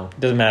not. No. It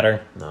doesn't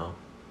matter. No.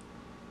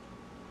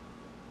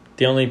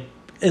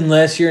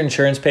 Unless your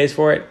insurance pays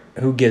for it,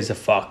 who gives a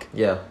fuck?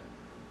 Yeah.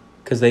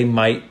 Because they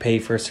might pay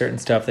for certain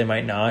stuff, they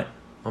might not.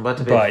 I'm about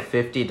to pay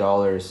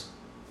 $50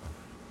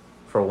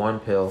 for 1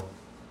 pill.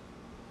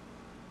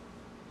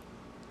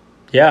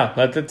 Yeah,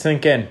 let that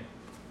sink in.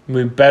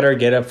 We better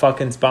get a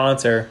fucking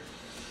sponsor.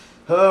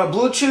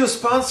 Blue Chew,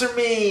 sponsor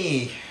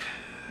me!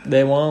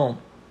 They won't.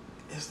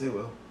 Yes, they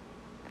will.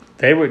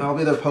 They would. I'll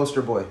be their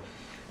poster boy.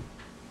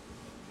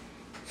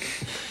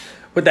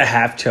 With the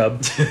half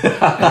chub.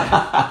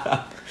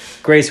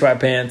 Gray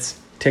sweatpants.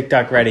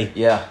 TikTok ready.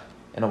 Yeah,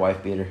 and a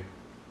wife beater.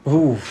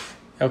 Ooh.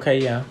 Okay,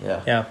 yeah.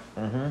 Yeah. Yeah.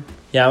 Mm-hmm.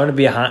 Yeah, I'm going to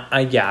be behind.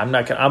 I'm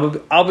not going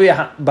to. I'll be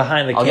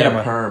behind the I'll camera. Get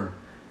a perm.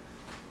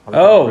 I'll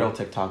Oh. be a real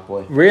TikTok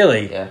boy.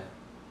 Really? Yeah.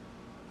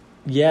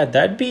 Yeah,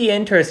 that'd be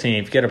interesting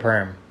if you get a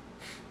perm.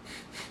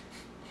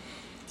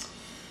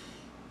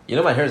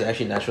 My hair is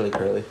actually naturally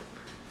curly.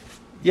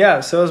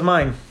 Yeah, so is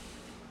mine.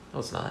 No,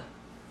 it's not.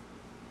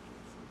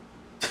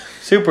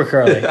 Super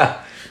curly.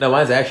 No,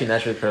 mine's actually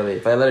naturally curly.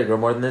 If I let it grow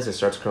more than this, it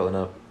starts curling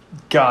up.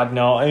 God,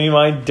 no. I mean,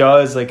 mine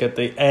does, like, at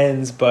the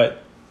ends,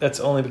 but that's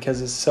only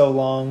because it's so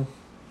long.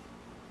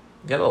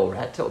 You got a little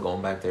rat tail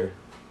going back there.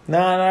 No,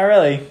 not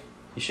really.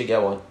 You should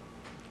get one.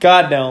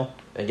 God, no.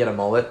 And get a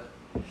mullet.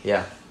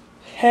 Yeah.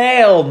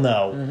 Hell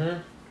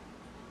no.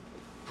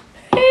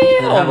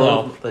 Mm-hmm. Hell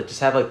no.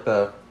 Just have, like,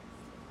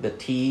 the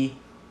T,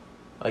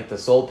 like the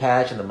soul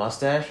patch and the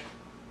mustache.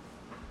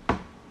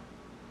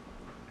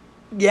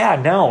 Yeah,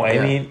 no. I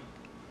Yeah. mean,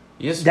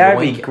 You just that'd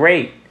yoink be it.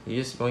 great. You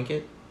just yoink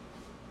it?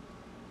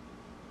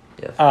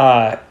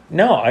 Yeah.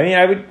 No. I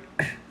mean,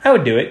 I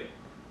would do it.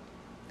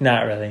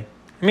 Not really.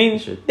 I mean, You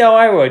should. no,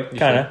 I would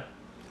kind of.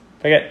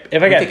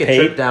 If I got take a paid,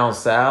 trip down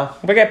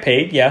south. if I got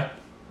paid, yeah,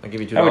 I'll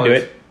give you $2. I would do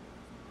it.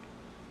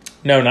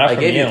 No, not I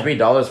from gave you you.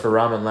 $3 for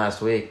ramen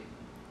last week.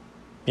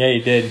 Yeah,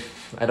 you did.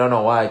 I don't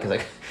know why, because I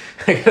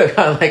could have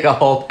gotten like a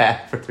whole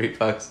pack for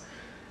 $3.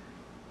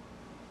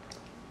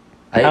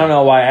 I don't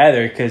know why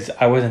either, because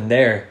I wasn't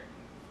there.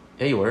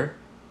 Yeah, you were.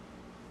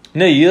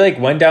 No, you like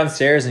went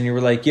downstairs and you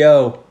were like,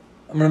 "Yo,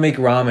 I'm gonna make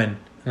ramen."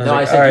 And No,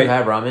 like, I said, "All "Do right." you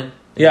have ramen?" And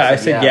Yeah, you I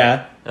said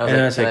yeah. And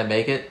I was like, "Can I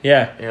make it?"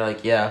 Yeah. And you're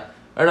like, "Yeah."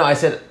 Or no, I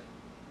said,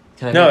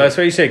 "Can I?" No, make that's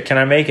it? what you said. Can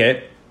I make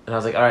it? And I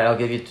was like, "All right, I'll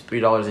give you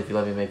 $3 if you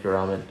let me make your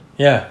ramen."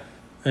 Yeah,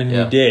 and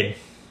Yeah. you did,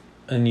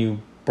 and you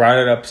brought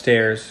it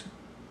upstairs,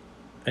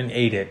 and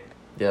ate it.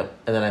 Yep.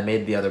 And then I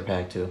made the other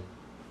pack too.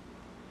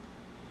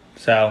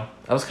 So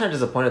I was kind of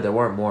disappointed there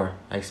weren't more.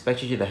 I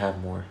expected you to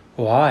have more.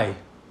 why?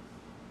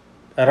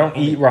 I don't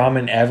eat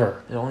ramen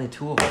ever. There are only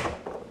 2 of them.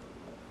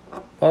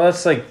 Well,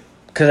 that's like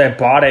because I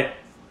bought it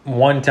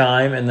one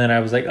time, and then I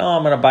was like, "Oh,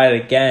 I'm gonna buy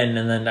it again,"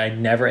 and then I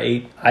never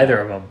ate either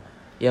of them.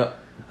 Yep.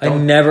 I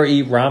never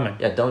eat ramen.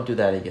 Yeah, don't do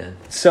that again.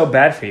 It's so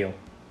bad for you.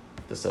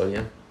 The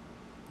sodium.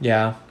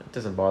 Yeah. It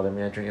doesn't bother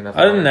me. I drink enough.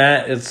 Other than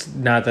that, it's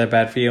not that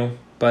bad for you.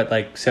 But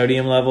like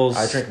sodium levels,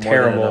 I drink more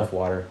terrible. than enough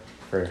water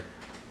for.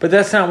 But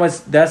that's not why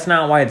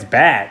it's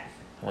bad.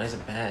 Why is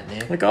it bad,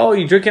 Nick? Like, oh,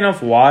 you drink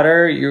enough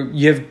water,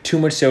 you have too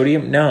much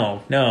sodium.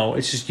 No,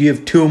 it's just you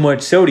have too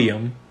much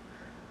sodium.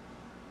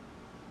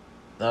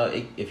 No,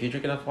 if you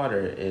drink enough water,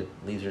 it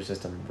leaves your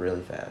system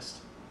really fast.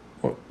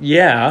 Well,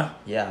 yeah.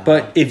 Yeah.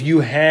 But if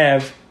you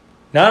have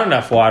not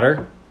enough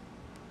water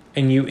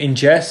and you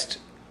ingest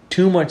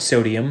too much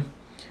sodium,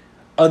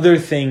 other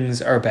things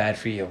are bad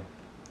for you.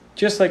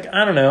 Just like,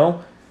 I don't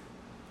know,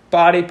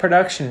 body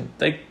production.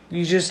 Like,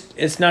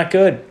 it's not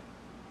good.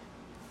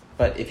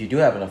 But if you do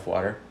have enough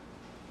water.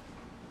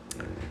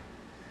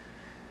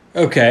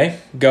 Okay,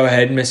 go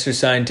ahead, Mr.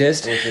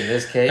 Scientist. Which in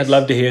this case, I'd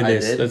love to hear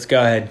this. Let's go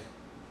ahead.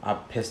 I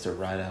pissed it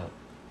right out.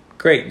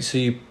 Great. So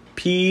you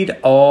peed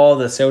all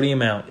the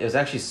sodium out. It was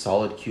actually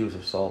solid cubes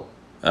of salt.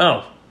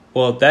 Oh,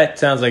 well, that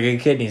sounds like a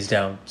kidney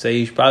stone. So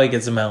you should probably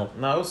get some help.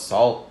 No, it was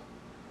salt.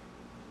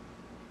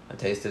 I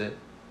tasted it.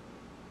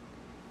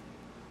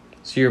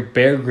 So you're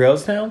Bear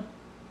Grylls now?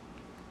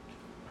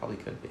 Probably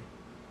could be.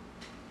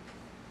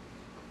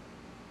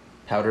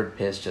 Powdered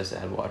piss, just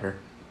add water.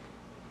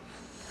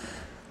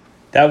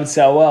 That would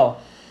sell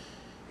well.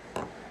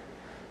 I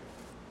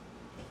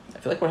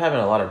feel like we're having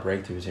a lot of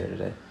breakthroughs here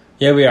today.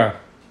 Yeah, we are.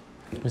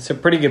 It's a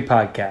pretty good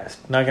podcast.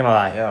 Not gonna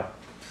lie. Yeah.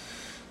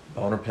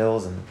 Boner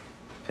pills and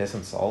piss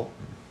and salt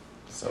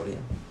and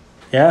sodium.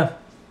 Yeah.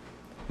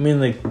 I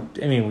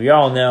mean, we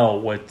all know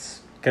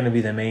what's gonna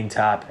be the main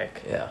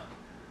topic. Yeah.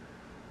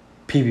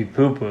 Pee-pee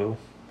poo-poo.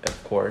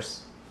 Of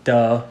course.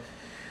 Duh.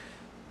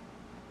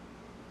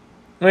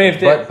 I mean,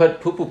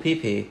 but poo-poo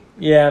pee-pee.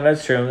 Yeah,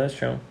 that's true.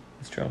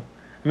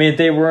 I mean, if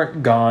they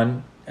weren't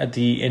gone at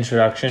the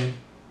introduction,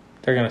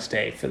 they're gonna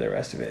stay for the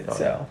rest of it. Oh,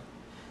 so,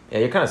 yeah,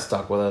 you're kind of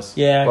stuck with us.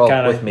 Yeah, well,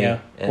 kind of with me. Yeah.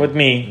 With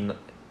me.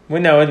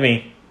 No, with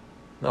me.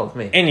 No, with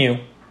me. And you.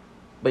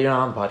 But you're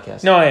not on the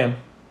podcast. No, I am.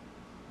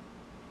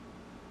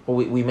 Well,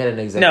 we made an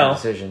executive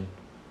decision.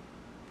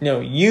 No,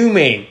 you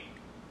made.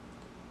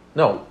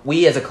 No,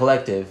 we as a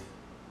collective.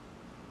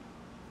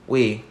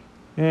 We.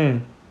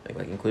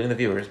 Like including the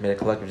viewers, made a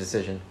collective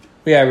decision.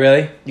 Yeah,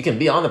 really? You can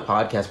be on the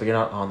podcast, but you're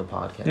not on the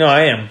podcast. No,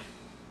 I am.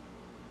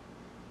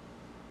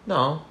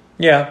 No.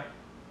 Yeah.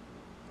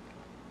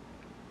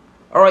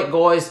 All right,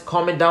 guys,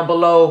 comment down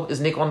below. Is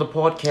Nick on the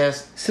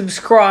podcast?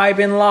 Subscribe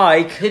and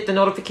like. Hit the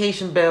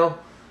notification bell.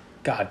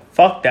 God,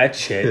 fuck that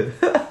shit.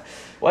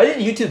 Why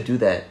didn't YouTube do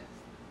that?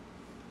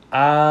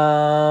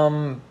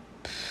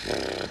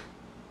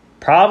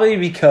 Probably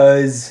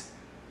because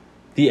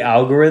the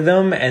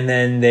algorithm, and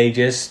then they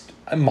just.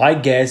 My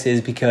guess is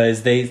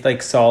because they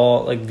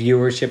saw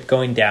viewership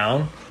going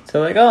down,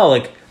 so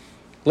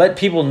let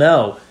people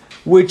know.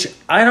 Which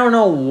I don't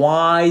know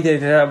why they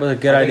did that was a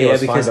good idea,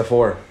 because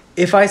before.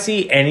 If I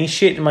see any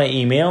shit in my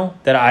email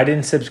that I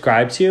didn't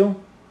subscribe to,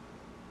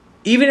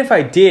 even if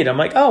I did, I'm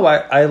like, oh,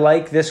 I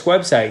like this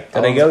website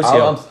that I go to.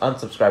 I'll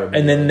unsubscribe.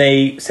 And then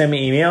they send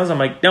me emails. I'm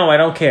like, no, I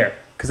don't care,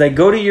 because I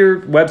go to your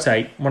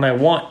website when I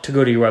want to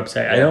go to your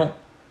website. Yeah.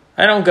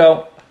 I don't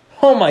go,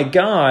 oh my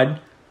God,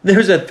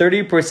 there's a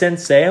 30%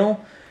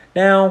 sale.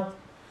 Now,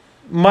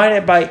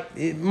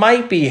 it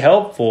might be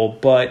helpful,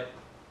 but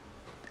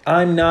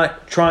I'm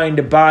not trying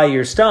to buy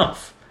your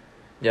stuff.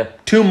 Yeah.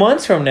 2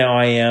 months from now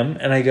I am,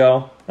 and I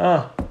go,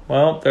 oh,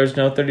 well, there's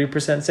no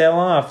 30% sale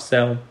off,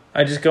 so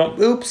I just go,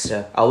 oops.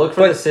 Yeah, I'll look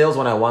for the sales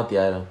when I want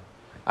the item.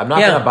 I'm not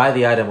going to buy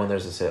the item when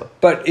there's a sale.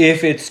 But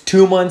if it's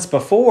 2 months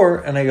before,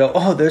 and I go,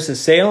 oh, there's a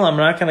sale, I'm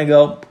not going to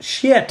go,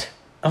 shit,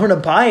 I'm going to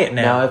buy it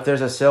now. Now, if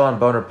there's a sale on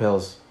boner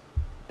pills.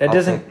 That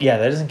doesn't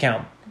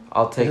count.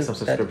 I'll take some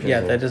subscriptions.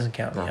 That doesn't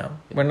count. No.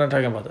 We're not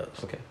talking about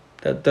those. Okay.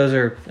 Those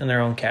are in their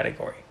own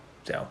category.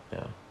 So.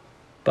 Yeah.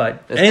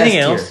 But anything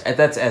else?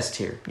 That's S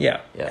tier.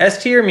 Yeah.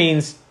 S tier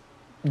means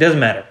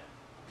doesn't matter.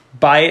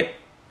 Buy it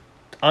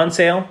on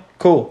sale,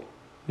 cool.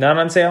 Not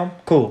on sale,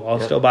 cool. I'll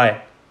still buy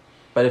it.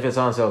 But if it's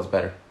on sale, it's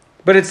better.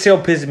 But it still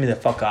pisses me the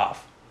fuck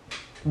off.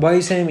 Why are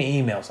you sending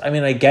me emails? I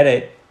mean, I get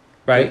it,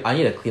 right? I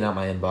need to clean out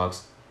my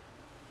inbox.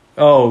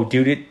 Oh,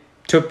 dude, it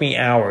took me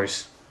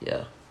hours.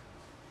 Yeah.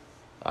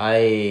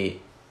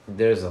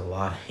 There's a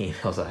lot of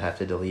emails I have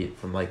to delete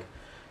from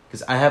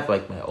because I have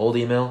my old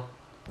email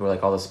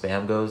where all the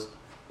spam goes.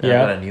 And I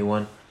got a new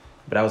one,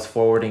 but I was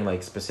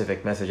forwarding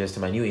specific messages to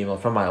my new email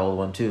from my old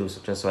one too,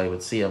 so I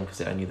would see them because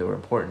I knew they were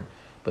important.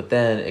 But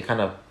then it kind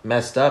of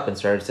messed up and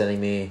started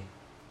sending me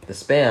the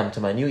spam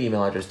to my new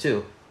email address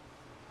too.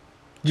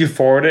 You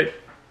forward it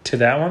to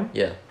that one?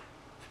 Yeah.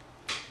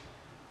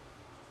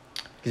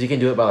 Because you can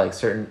do it by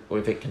certain, or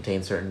if it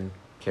contains certain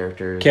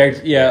characters.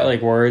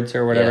 Words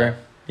or whatever.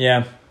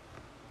 Yeah.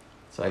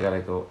 So I gotta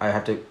go.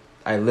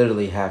 I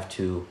literally have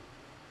to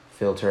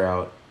filter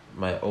out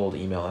my old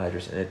email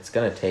address, and it's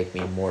gonna take me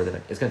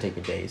it's gonna take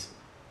me days.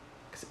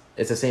 'Cause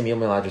it's the same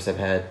email address I've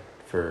had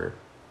and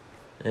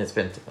it's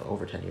been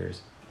over 10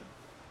 years.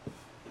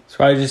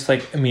 So I just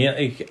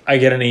immediately, I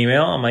get an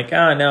email. I'm like,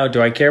 no,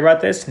 do I care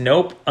about this?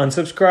 Nope.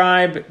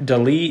 Unsubscribe,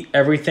 delete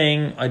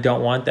everything. I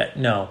don't want that.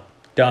 No.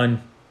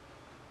 Done.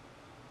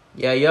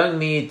 Yeah, young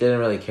me didn't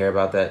really care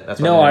about that. That's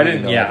why No, I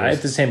didn't. Yeah, I had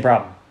the same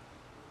problem.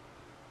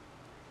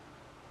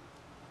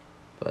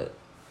 But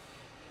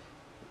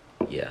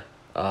yeah,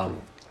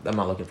 I'm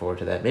not looking forward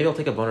to that. Maybe I'll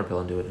take a boner pill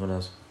and do it. Who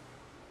knows?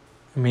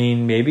 I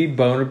mean, maybe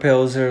boner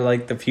pills are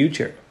like the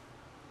future.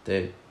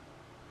 Dude,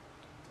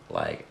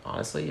 like,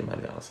 honestly, you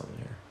might be onto something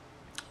here.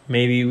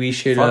 Maybe we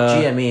should... Fuck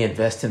GME,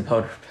 invest in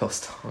boner pill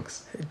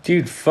stocks.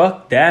 Dude,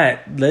 fuck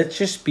that. Let's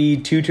just be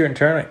two-turn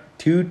Tony.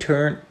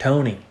 Two-turn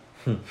Tony.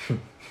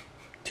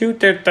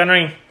 Two-turn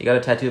Tony. He got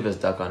a tattoo of his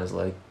duck on his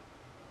leg.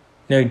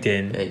 No, he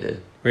didn't. Yeah, he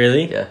did.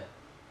 Really? Yeah.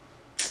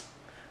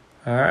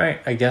 All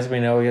right. I guess we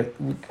know.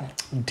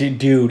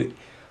 Dude,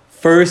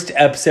 first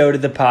episode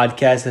of the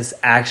podcast is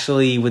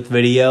actually with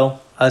video.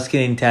 Us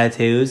getting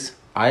tattoos.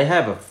 I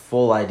have a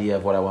full idea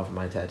of what I want for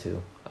my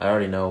tattoo. I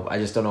already know. I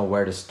just don't know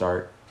where to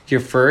start. Your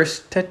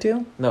first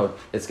tattoo? No,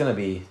 it's going to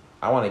be...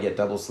 I want to get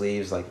double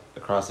sleeves, like,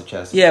 across the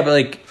chest. Yeah, but,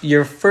 like,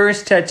 your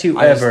first tattoo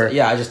ever.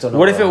 I just don't know.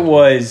 What if it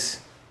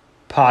was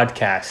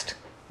podcast?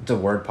 The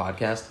word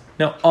podcast?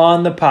 No,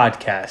 on the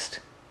podcast.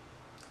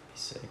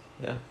 Sick,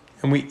 yeah.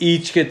 And we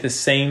each get the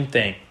same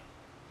thing.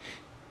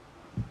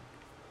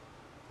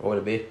 What would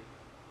it be?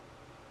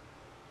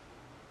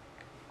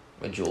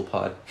 A jewel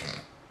pod.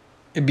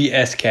 It'd be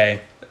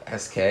SK.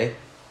 SK?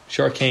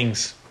 Short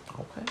Kings.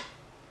 Okay.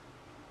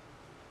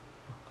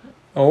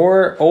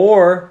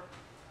 Or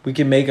we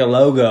can make a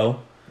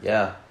logo.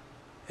 Yeah.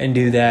 And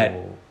do that.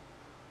 Ooh.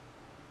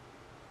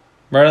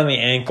 Right on the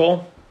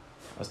ankle.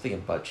 I was thinking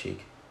butt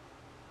cheek.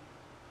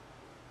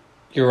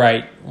 You're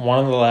right. One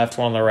on the left,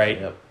 one on the right.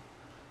 Yep.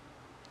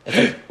 It's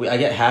like I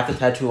get half the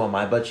tattoo on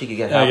my butt cheek, you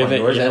get half on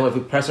yours, and then if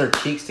we press our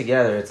cheeks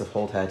together, it's a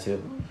whole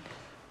tattoo.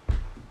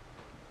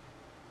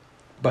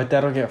 But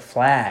that'll get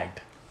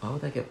flagged. Why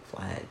would that get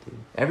flagged, dude?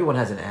 Everyone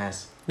has an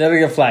ass. That'll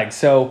get flagged.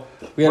 So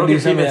we gotta do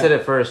something. Said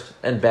it first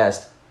and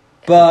best.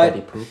 But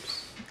everybody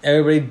poops.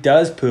 Everybody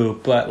does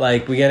poop, but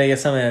like we gotta get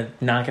something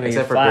that's not gonna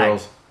get flagged. Except for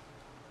girls.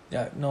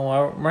 Yeah,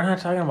 no, we're not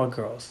talking about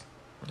girls.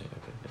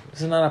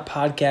 This is not a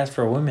podcast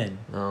for women.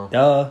 No.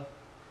 Duh.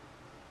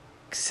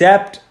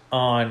 Except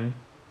on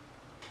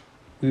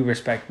We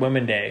Respect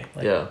Women Day.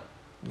 Like, yeah.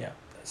 Yeah.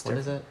 That's when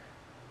is it?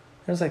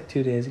 It was like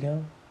 2 days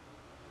ago.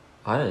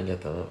 I didn't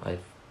get the...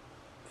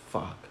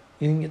 Fuck.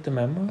 You didn't get the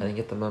memo? I didn't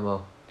get the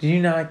memo. Did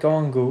you not go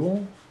on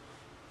Google?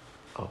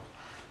 Oh.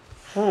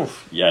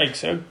 Oof,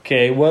 yikes.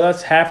 Okay, well,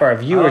 that's half our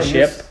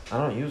viewership. I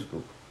don't use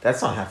Google.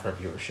 That's not half our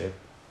viewership.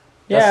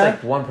 Yeah. That's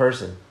like one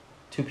person.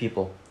 2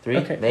 people. 3,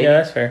 okay. maybe? Yeah,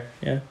 that's fair.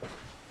 Yeah.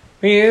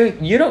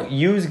 You don't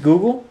use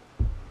Google?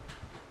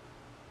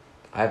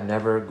 I've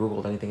never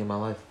Googled anything in my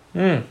life.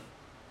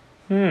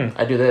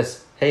 I do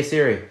this. Hey,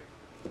 Siri.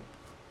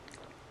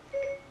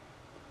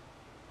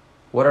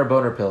 What are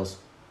boner pills?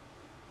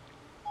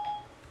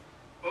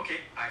 Okay,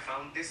 I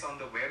found this on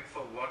the web for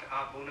what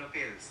are boner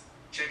pills.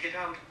 Check it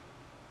out.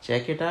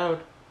 Check it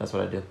out. That's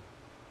what I do.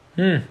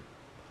 I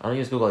don't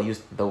use Google, I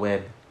use the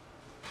web.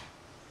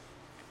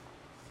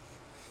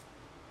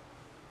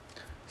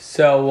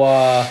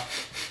 So,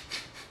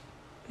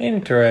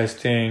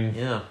 interesting.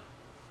 Yeah.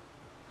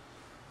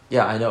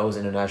 Yeah, I know it was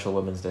International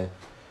Women's Day.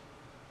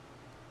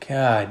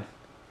 God.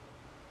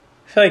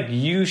 I feel like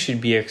you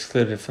should be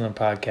excluded from the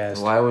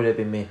podcast. Why would it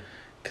be me?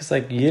 Because,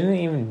 like, you didn't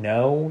even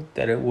know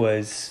that it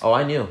was... Oh,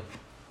 I knew.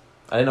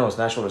 I didn't know it was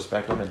National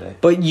Respect Women's Day.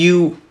 But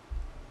you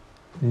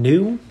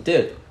knew?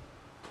 Did.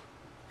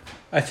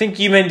 I think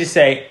you meant to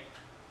say...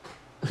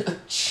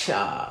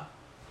 Cha.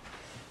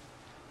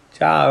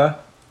 Cha.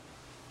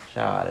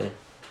 Shawty.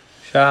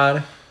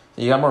 Shawty.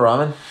 You got more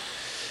ramen?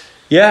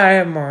 Yeah, I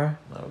have more.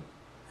 No.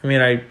 I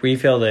mean, I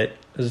refilled it.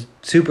 It was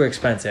super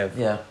expensive.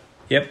 Yeah.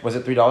 Yep. Was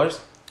it $3?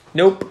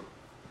 Nope.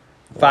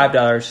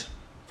 $5.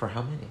 For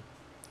how many?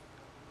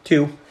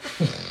 2.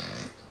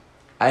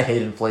 I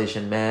hate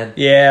inflation, man.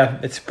 Yeah,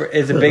 it's a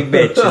big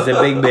bitch. It's a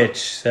big bitch.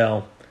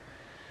 So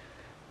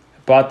I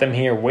bought them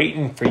here,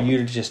 waiting for you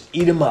to just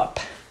eat them up.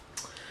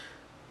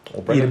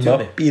 Well, bring them to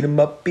me. Beat them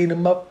up, beat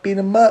them up, beat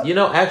them up. You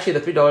know, actually,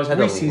 the $3 had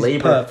Reese's the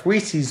labor. Puff.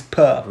 Reese's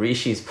Puff.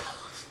 Reese's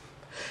Puff.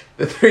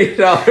 The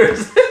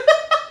 $3.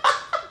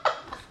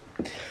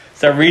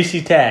 It's a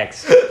Reese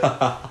tax. The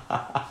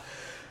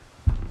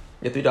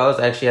 $3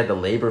 actually had the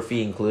labor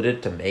fee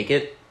included to make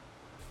it.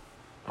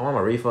 I want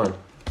my refund.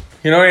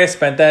 You know what I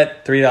spent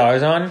that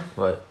 $3 on?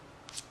 What?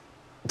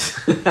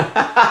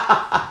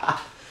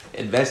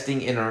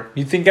 Investing in our...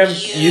 You think I'm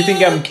kidding? You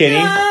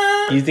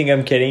think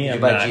I'm kidding? Did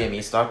you buy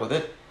GME stock with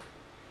it?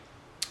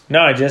 No,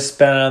 I just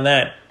spent on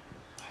that.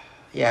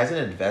 Yeah, as an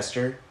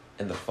investor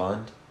in the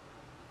fund.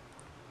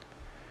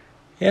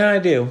 Yeah, I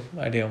do.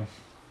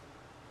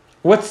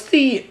 What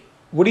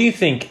do you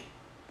think,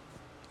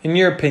 in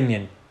your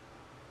opinion,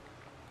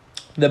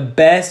 the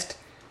best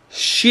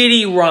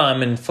shitty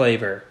ramen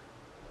flavor?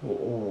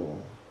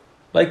 Ooh.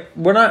 Like,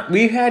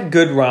 we've had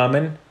good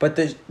ramen, but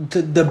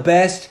the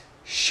best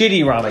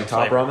shitty ramen like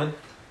top flavor. ramen?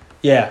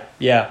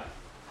 Yeah.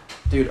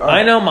 Dude,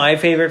 I know my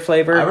favorite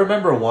flavor. I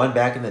remember one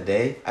back in the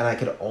day, and I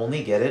could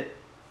only get it.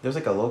 There was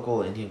like a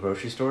local Indian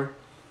grocery store,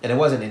 and it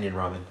wasn't Indian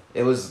ramen.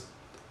 It was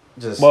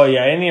Just Well,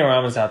 yeah, Indian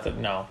ramen's not the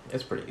no,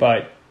 it's pretty good.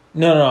 but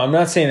no, I'm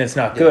not saying it's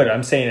not good.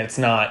 I'm saying it's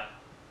not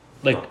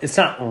it's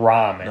not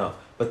ramen. No,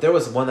 but there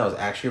was one that was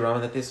actually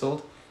ramen that they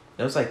sold.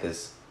 It was like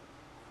this.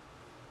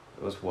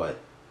 It was what,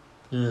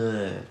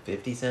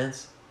 50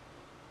 cents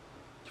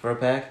for a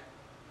pack.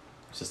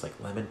 It's just like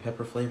lemon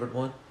pepper flavored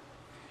one.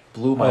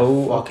 Blew my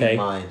fucking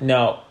mind.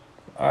 No,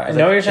 I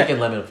know what you're chicken saying.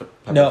 lemon pepper.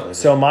 No, flavored.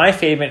 so my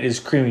favorite is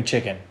creamy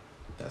chicken.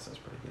 That sounds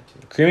pretty good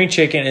too. Creamy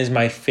chicken is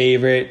my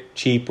favorite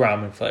cheap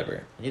ramen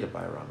flavor. I need to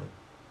buy ramen.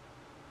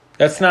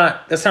 That's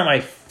not my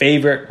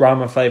favorite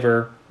ramen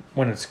flavor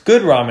when it's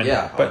good ramen.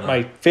 Yeah, but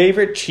my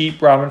favorite cheap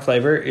ramen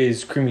flavor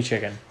is creamy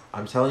chicken.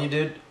 I'm telling you,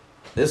 dude,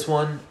 this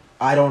one,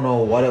 I don't know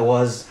what it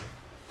was.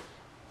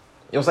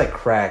 It was like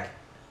crack.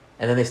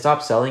 And then they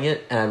stopped selling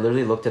it, and I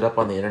literally looked it up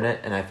on the internet,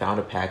 and I found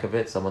a pack of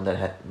it. Someone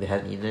that they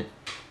hadn't eaten it.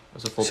 It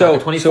was a full pack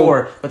of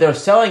 24, but they were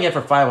selling it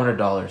for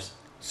 $500.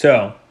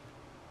 So,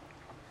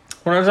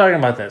 we're not talking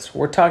about this.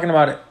 We're talking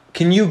about it.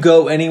 Can you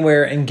go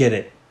anywhere and get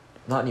it?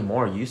 Not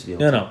anymore. You used to be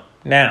able to. No.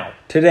 Now,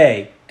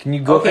 today, can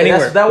you go Okay,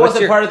 anywhere? that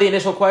wasn't part of the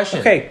initial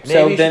question. Okay, Maybe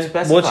so you should then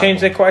specify we'll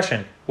change more. the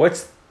question.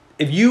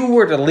 If you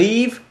were to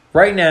leave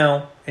right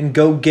now and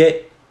go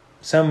get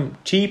some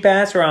cheap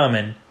ass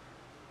ramen,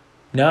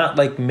 not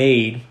like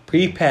made,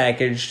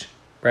 prepackaged,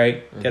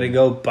 right? Mm-hmm. Gotta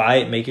go buy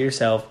it, make it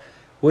yourself.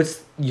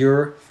 What's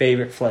your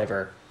favorite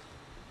flavor?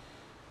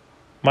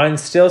 Mine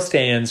still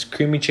stands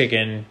creamy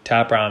chicken,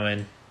 top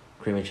ramen.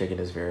 Creamy chicken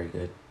is very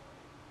good.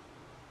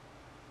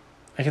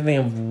 I can think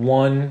of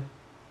one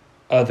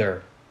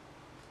other.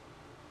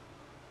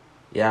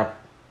 Yeah,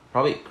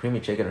 probably creamy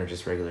chicken or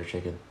just regular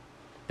chicken.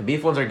 The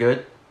beef ones are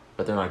good,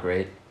 but they're not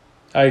great.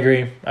 I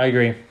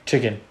agree.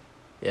 Chicken.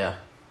 Yeah.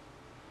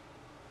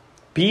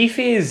 Beef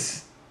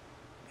is,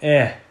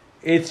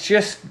 it's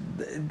just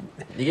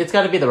It's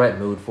got to be the right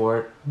mood for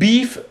it.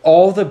 beef.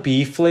 All the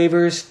beef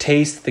flavors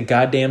taste the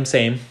goddamn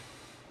same.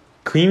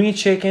 Creamy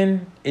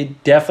chicken,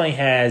 it definitely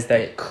has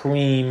that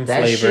cream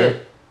That flavor.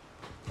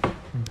 shit.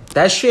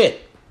 That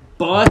shit.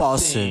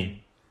 Bussin'.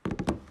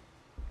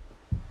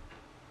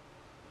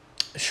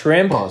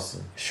 Shrimp.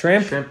 Boston.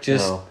 Shrimp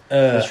just no.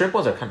 The shrimp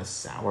ones are kind of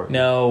sour.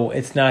 no,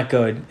 it's not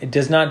good. It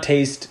does not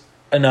taste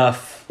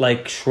enough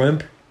like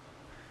shrimp.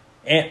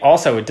 And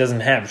also it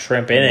doesn't have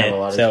shrimp in You have a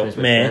lot it. of So experience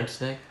with man.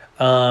 shrimps, Nick?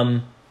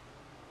 Um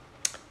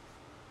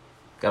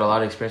Got a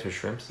lot of experience with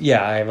shrimps?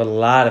 yeah, I have a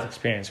lot of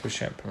experience with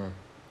shrimp.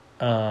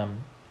 Mm.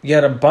 You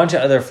got a bunch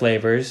of other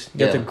flavors.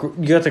 You got Yeah.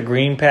 you got the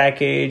green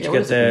package. Yeah, You what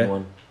got is the the green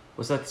one?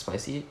 Was that the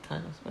spicy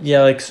kind of spicy?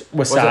 yeah, like Or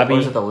is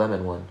wasabi. it the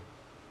lemon one?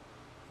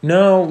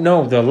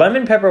 No, the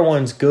lemon pepper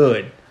one's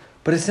good,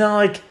 but it's not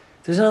like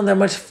there's not that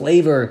much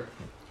flavor.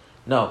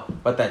 No,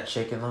 but that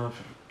chicken lemon,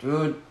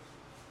 dude.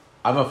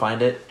 I'm gonna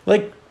find it.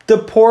 Like the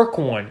pork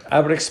one, I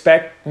would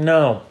expect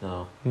No.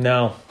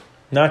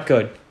 not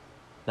good.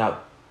 Now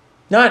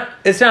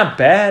It's not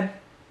bad.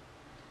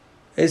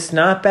 It's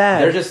not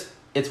bad.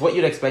 it's what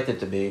you'd expect it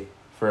to be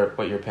for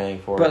what you're paying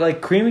for. But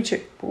like creamy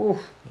chicken. Ooh,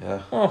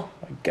 yeah. oh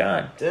my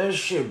god. That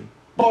shit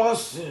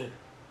busted.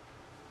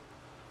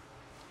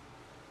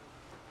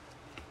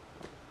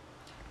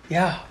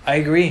 Yeah, I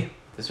agree.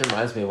 This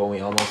reminds me of when we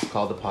almost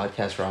called the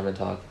podcast Ramen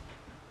Talk.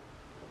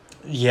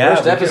 Yeah,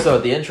 First episode,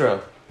 the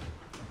intro.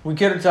 We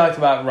could have talked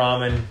about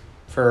ramen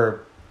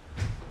for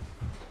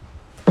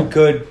a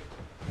good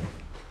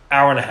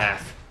hour and a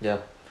half. Yeah.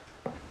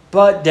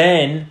 But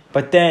then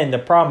the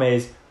problem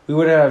is we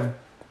would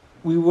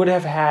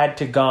have had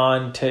to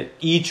gone to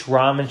each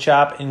ramen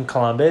shop in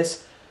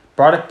Columbus,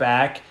 brought it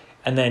back,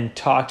 and then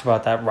talked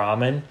about that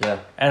ramen. Yeah.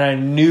 And I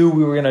knew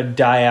we were gonna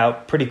die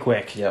out pretty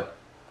quick. Yep.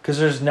 Because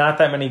there's not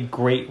that many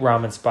great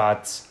ramen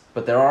spots.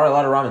 But there are a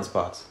lot of ramen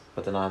spots,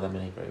 but there are not that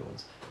many great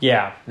ones.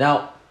 Yeah.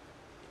 Now,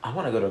 I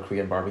want to go to a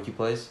Korean barbecue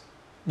place.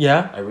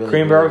 Yeah. I really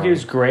Korean really barbecue is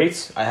want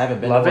great. I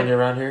haven't been Love to one it.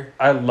 around here.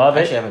 I love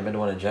Actually, I it. haven't been to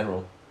one in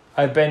general.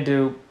 I've been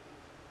to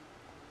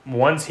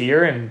once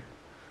here and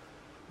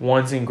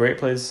once in great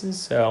places.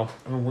 So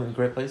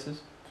Great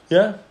places,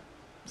 yeah,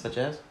 such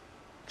as.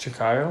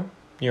 Chicago,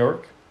 New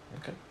York,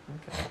 Okay.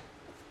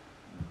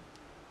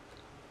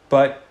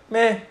 but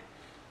meh,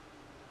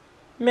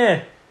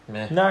 Meh.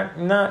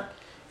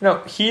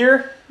 not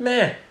here,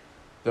 meh.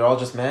 They're all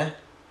just meh.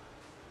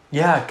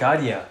 Yeah,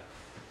 God, yeah.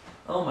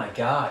 Oh my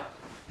God.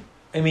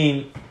 I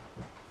mean,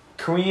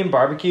 Korean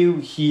barbecue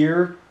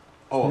here,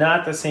 Oh.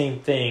 not the same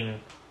thing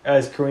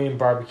as Korean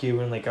barbecue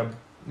in like a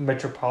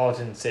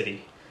metropolitan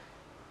city.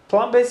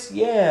 Columbus,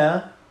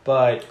 yeah,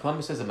 but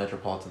Columbus is a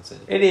metropolitan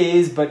city. it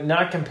is, but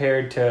not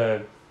compared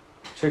to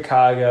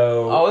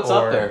Chicago. Oh, it's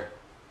or- up there.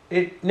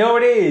 It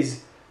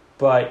is,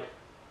 but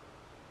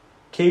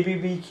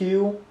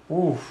KBBQ,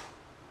 oof,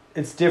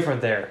 it's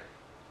different there.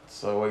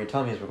 So what you're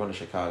telling me is we're going to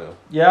Chicago.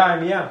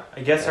 Yeah.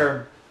 I guess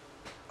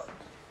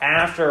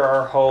after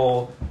our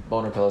whole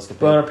Boner pillows.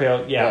 boner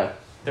pill, Yeah.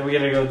 then we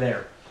gotta go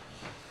there.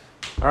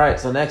 All right.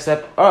 So next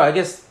step. Oh, I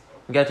guess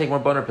we gotta take more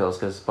boner pills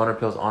because boner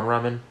pills on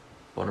ramen.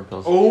 Boner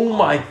pills. Oh off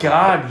my ramen.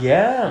 God,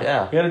 yeah.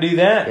 Yeah. We gotta do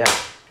that. Yeah.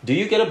 Do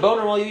you get a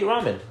boner while you eat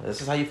ramen?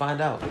 This is how you find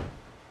out.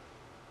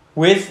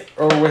 With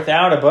or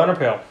without a boner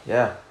pill.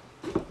 Yeah.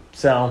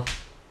 So,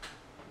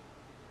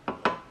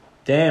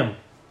 damn,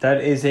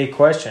 that is a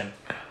question.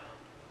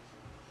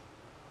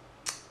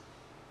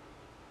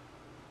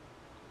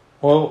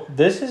 Well,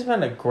 this has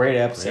been a great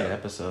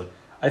episode.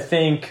 I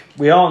think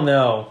we all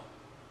know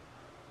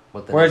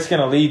where it's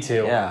going to lead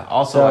to. Yeah.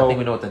 Also, I think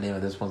we know what the name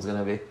of this one's going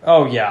to be.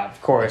 Oh, yeah,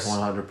 of course.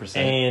 100%.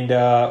 And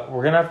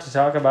we're going to have to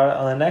talk about it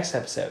on the next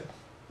episode.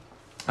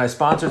 Our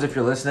sponsors, if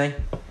you're listening,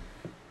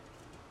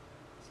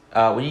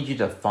 we need you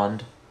to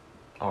fund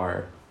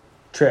our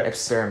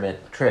experiment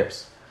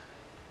trips.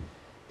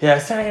 Yeah,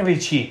 it's not going to be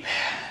cheap.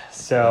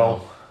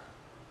 So,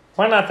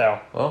 why not, though?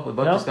 Well, we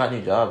both just got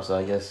new jobs, so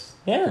I guess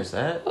there's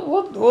that.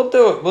 We'll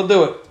do it. We'll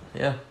do it.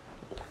 Yeah.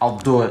 I'll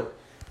do it.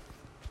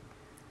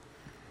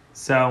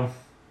 So,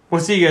 we'll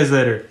see you guys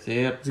later.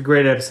 See ya. It's a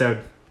great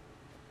episode.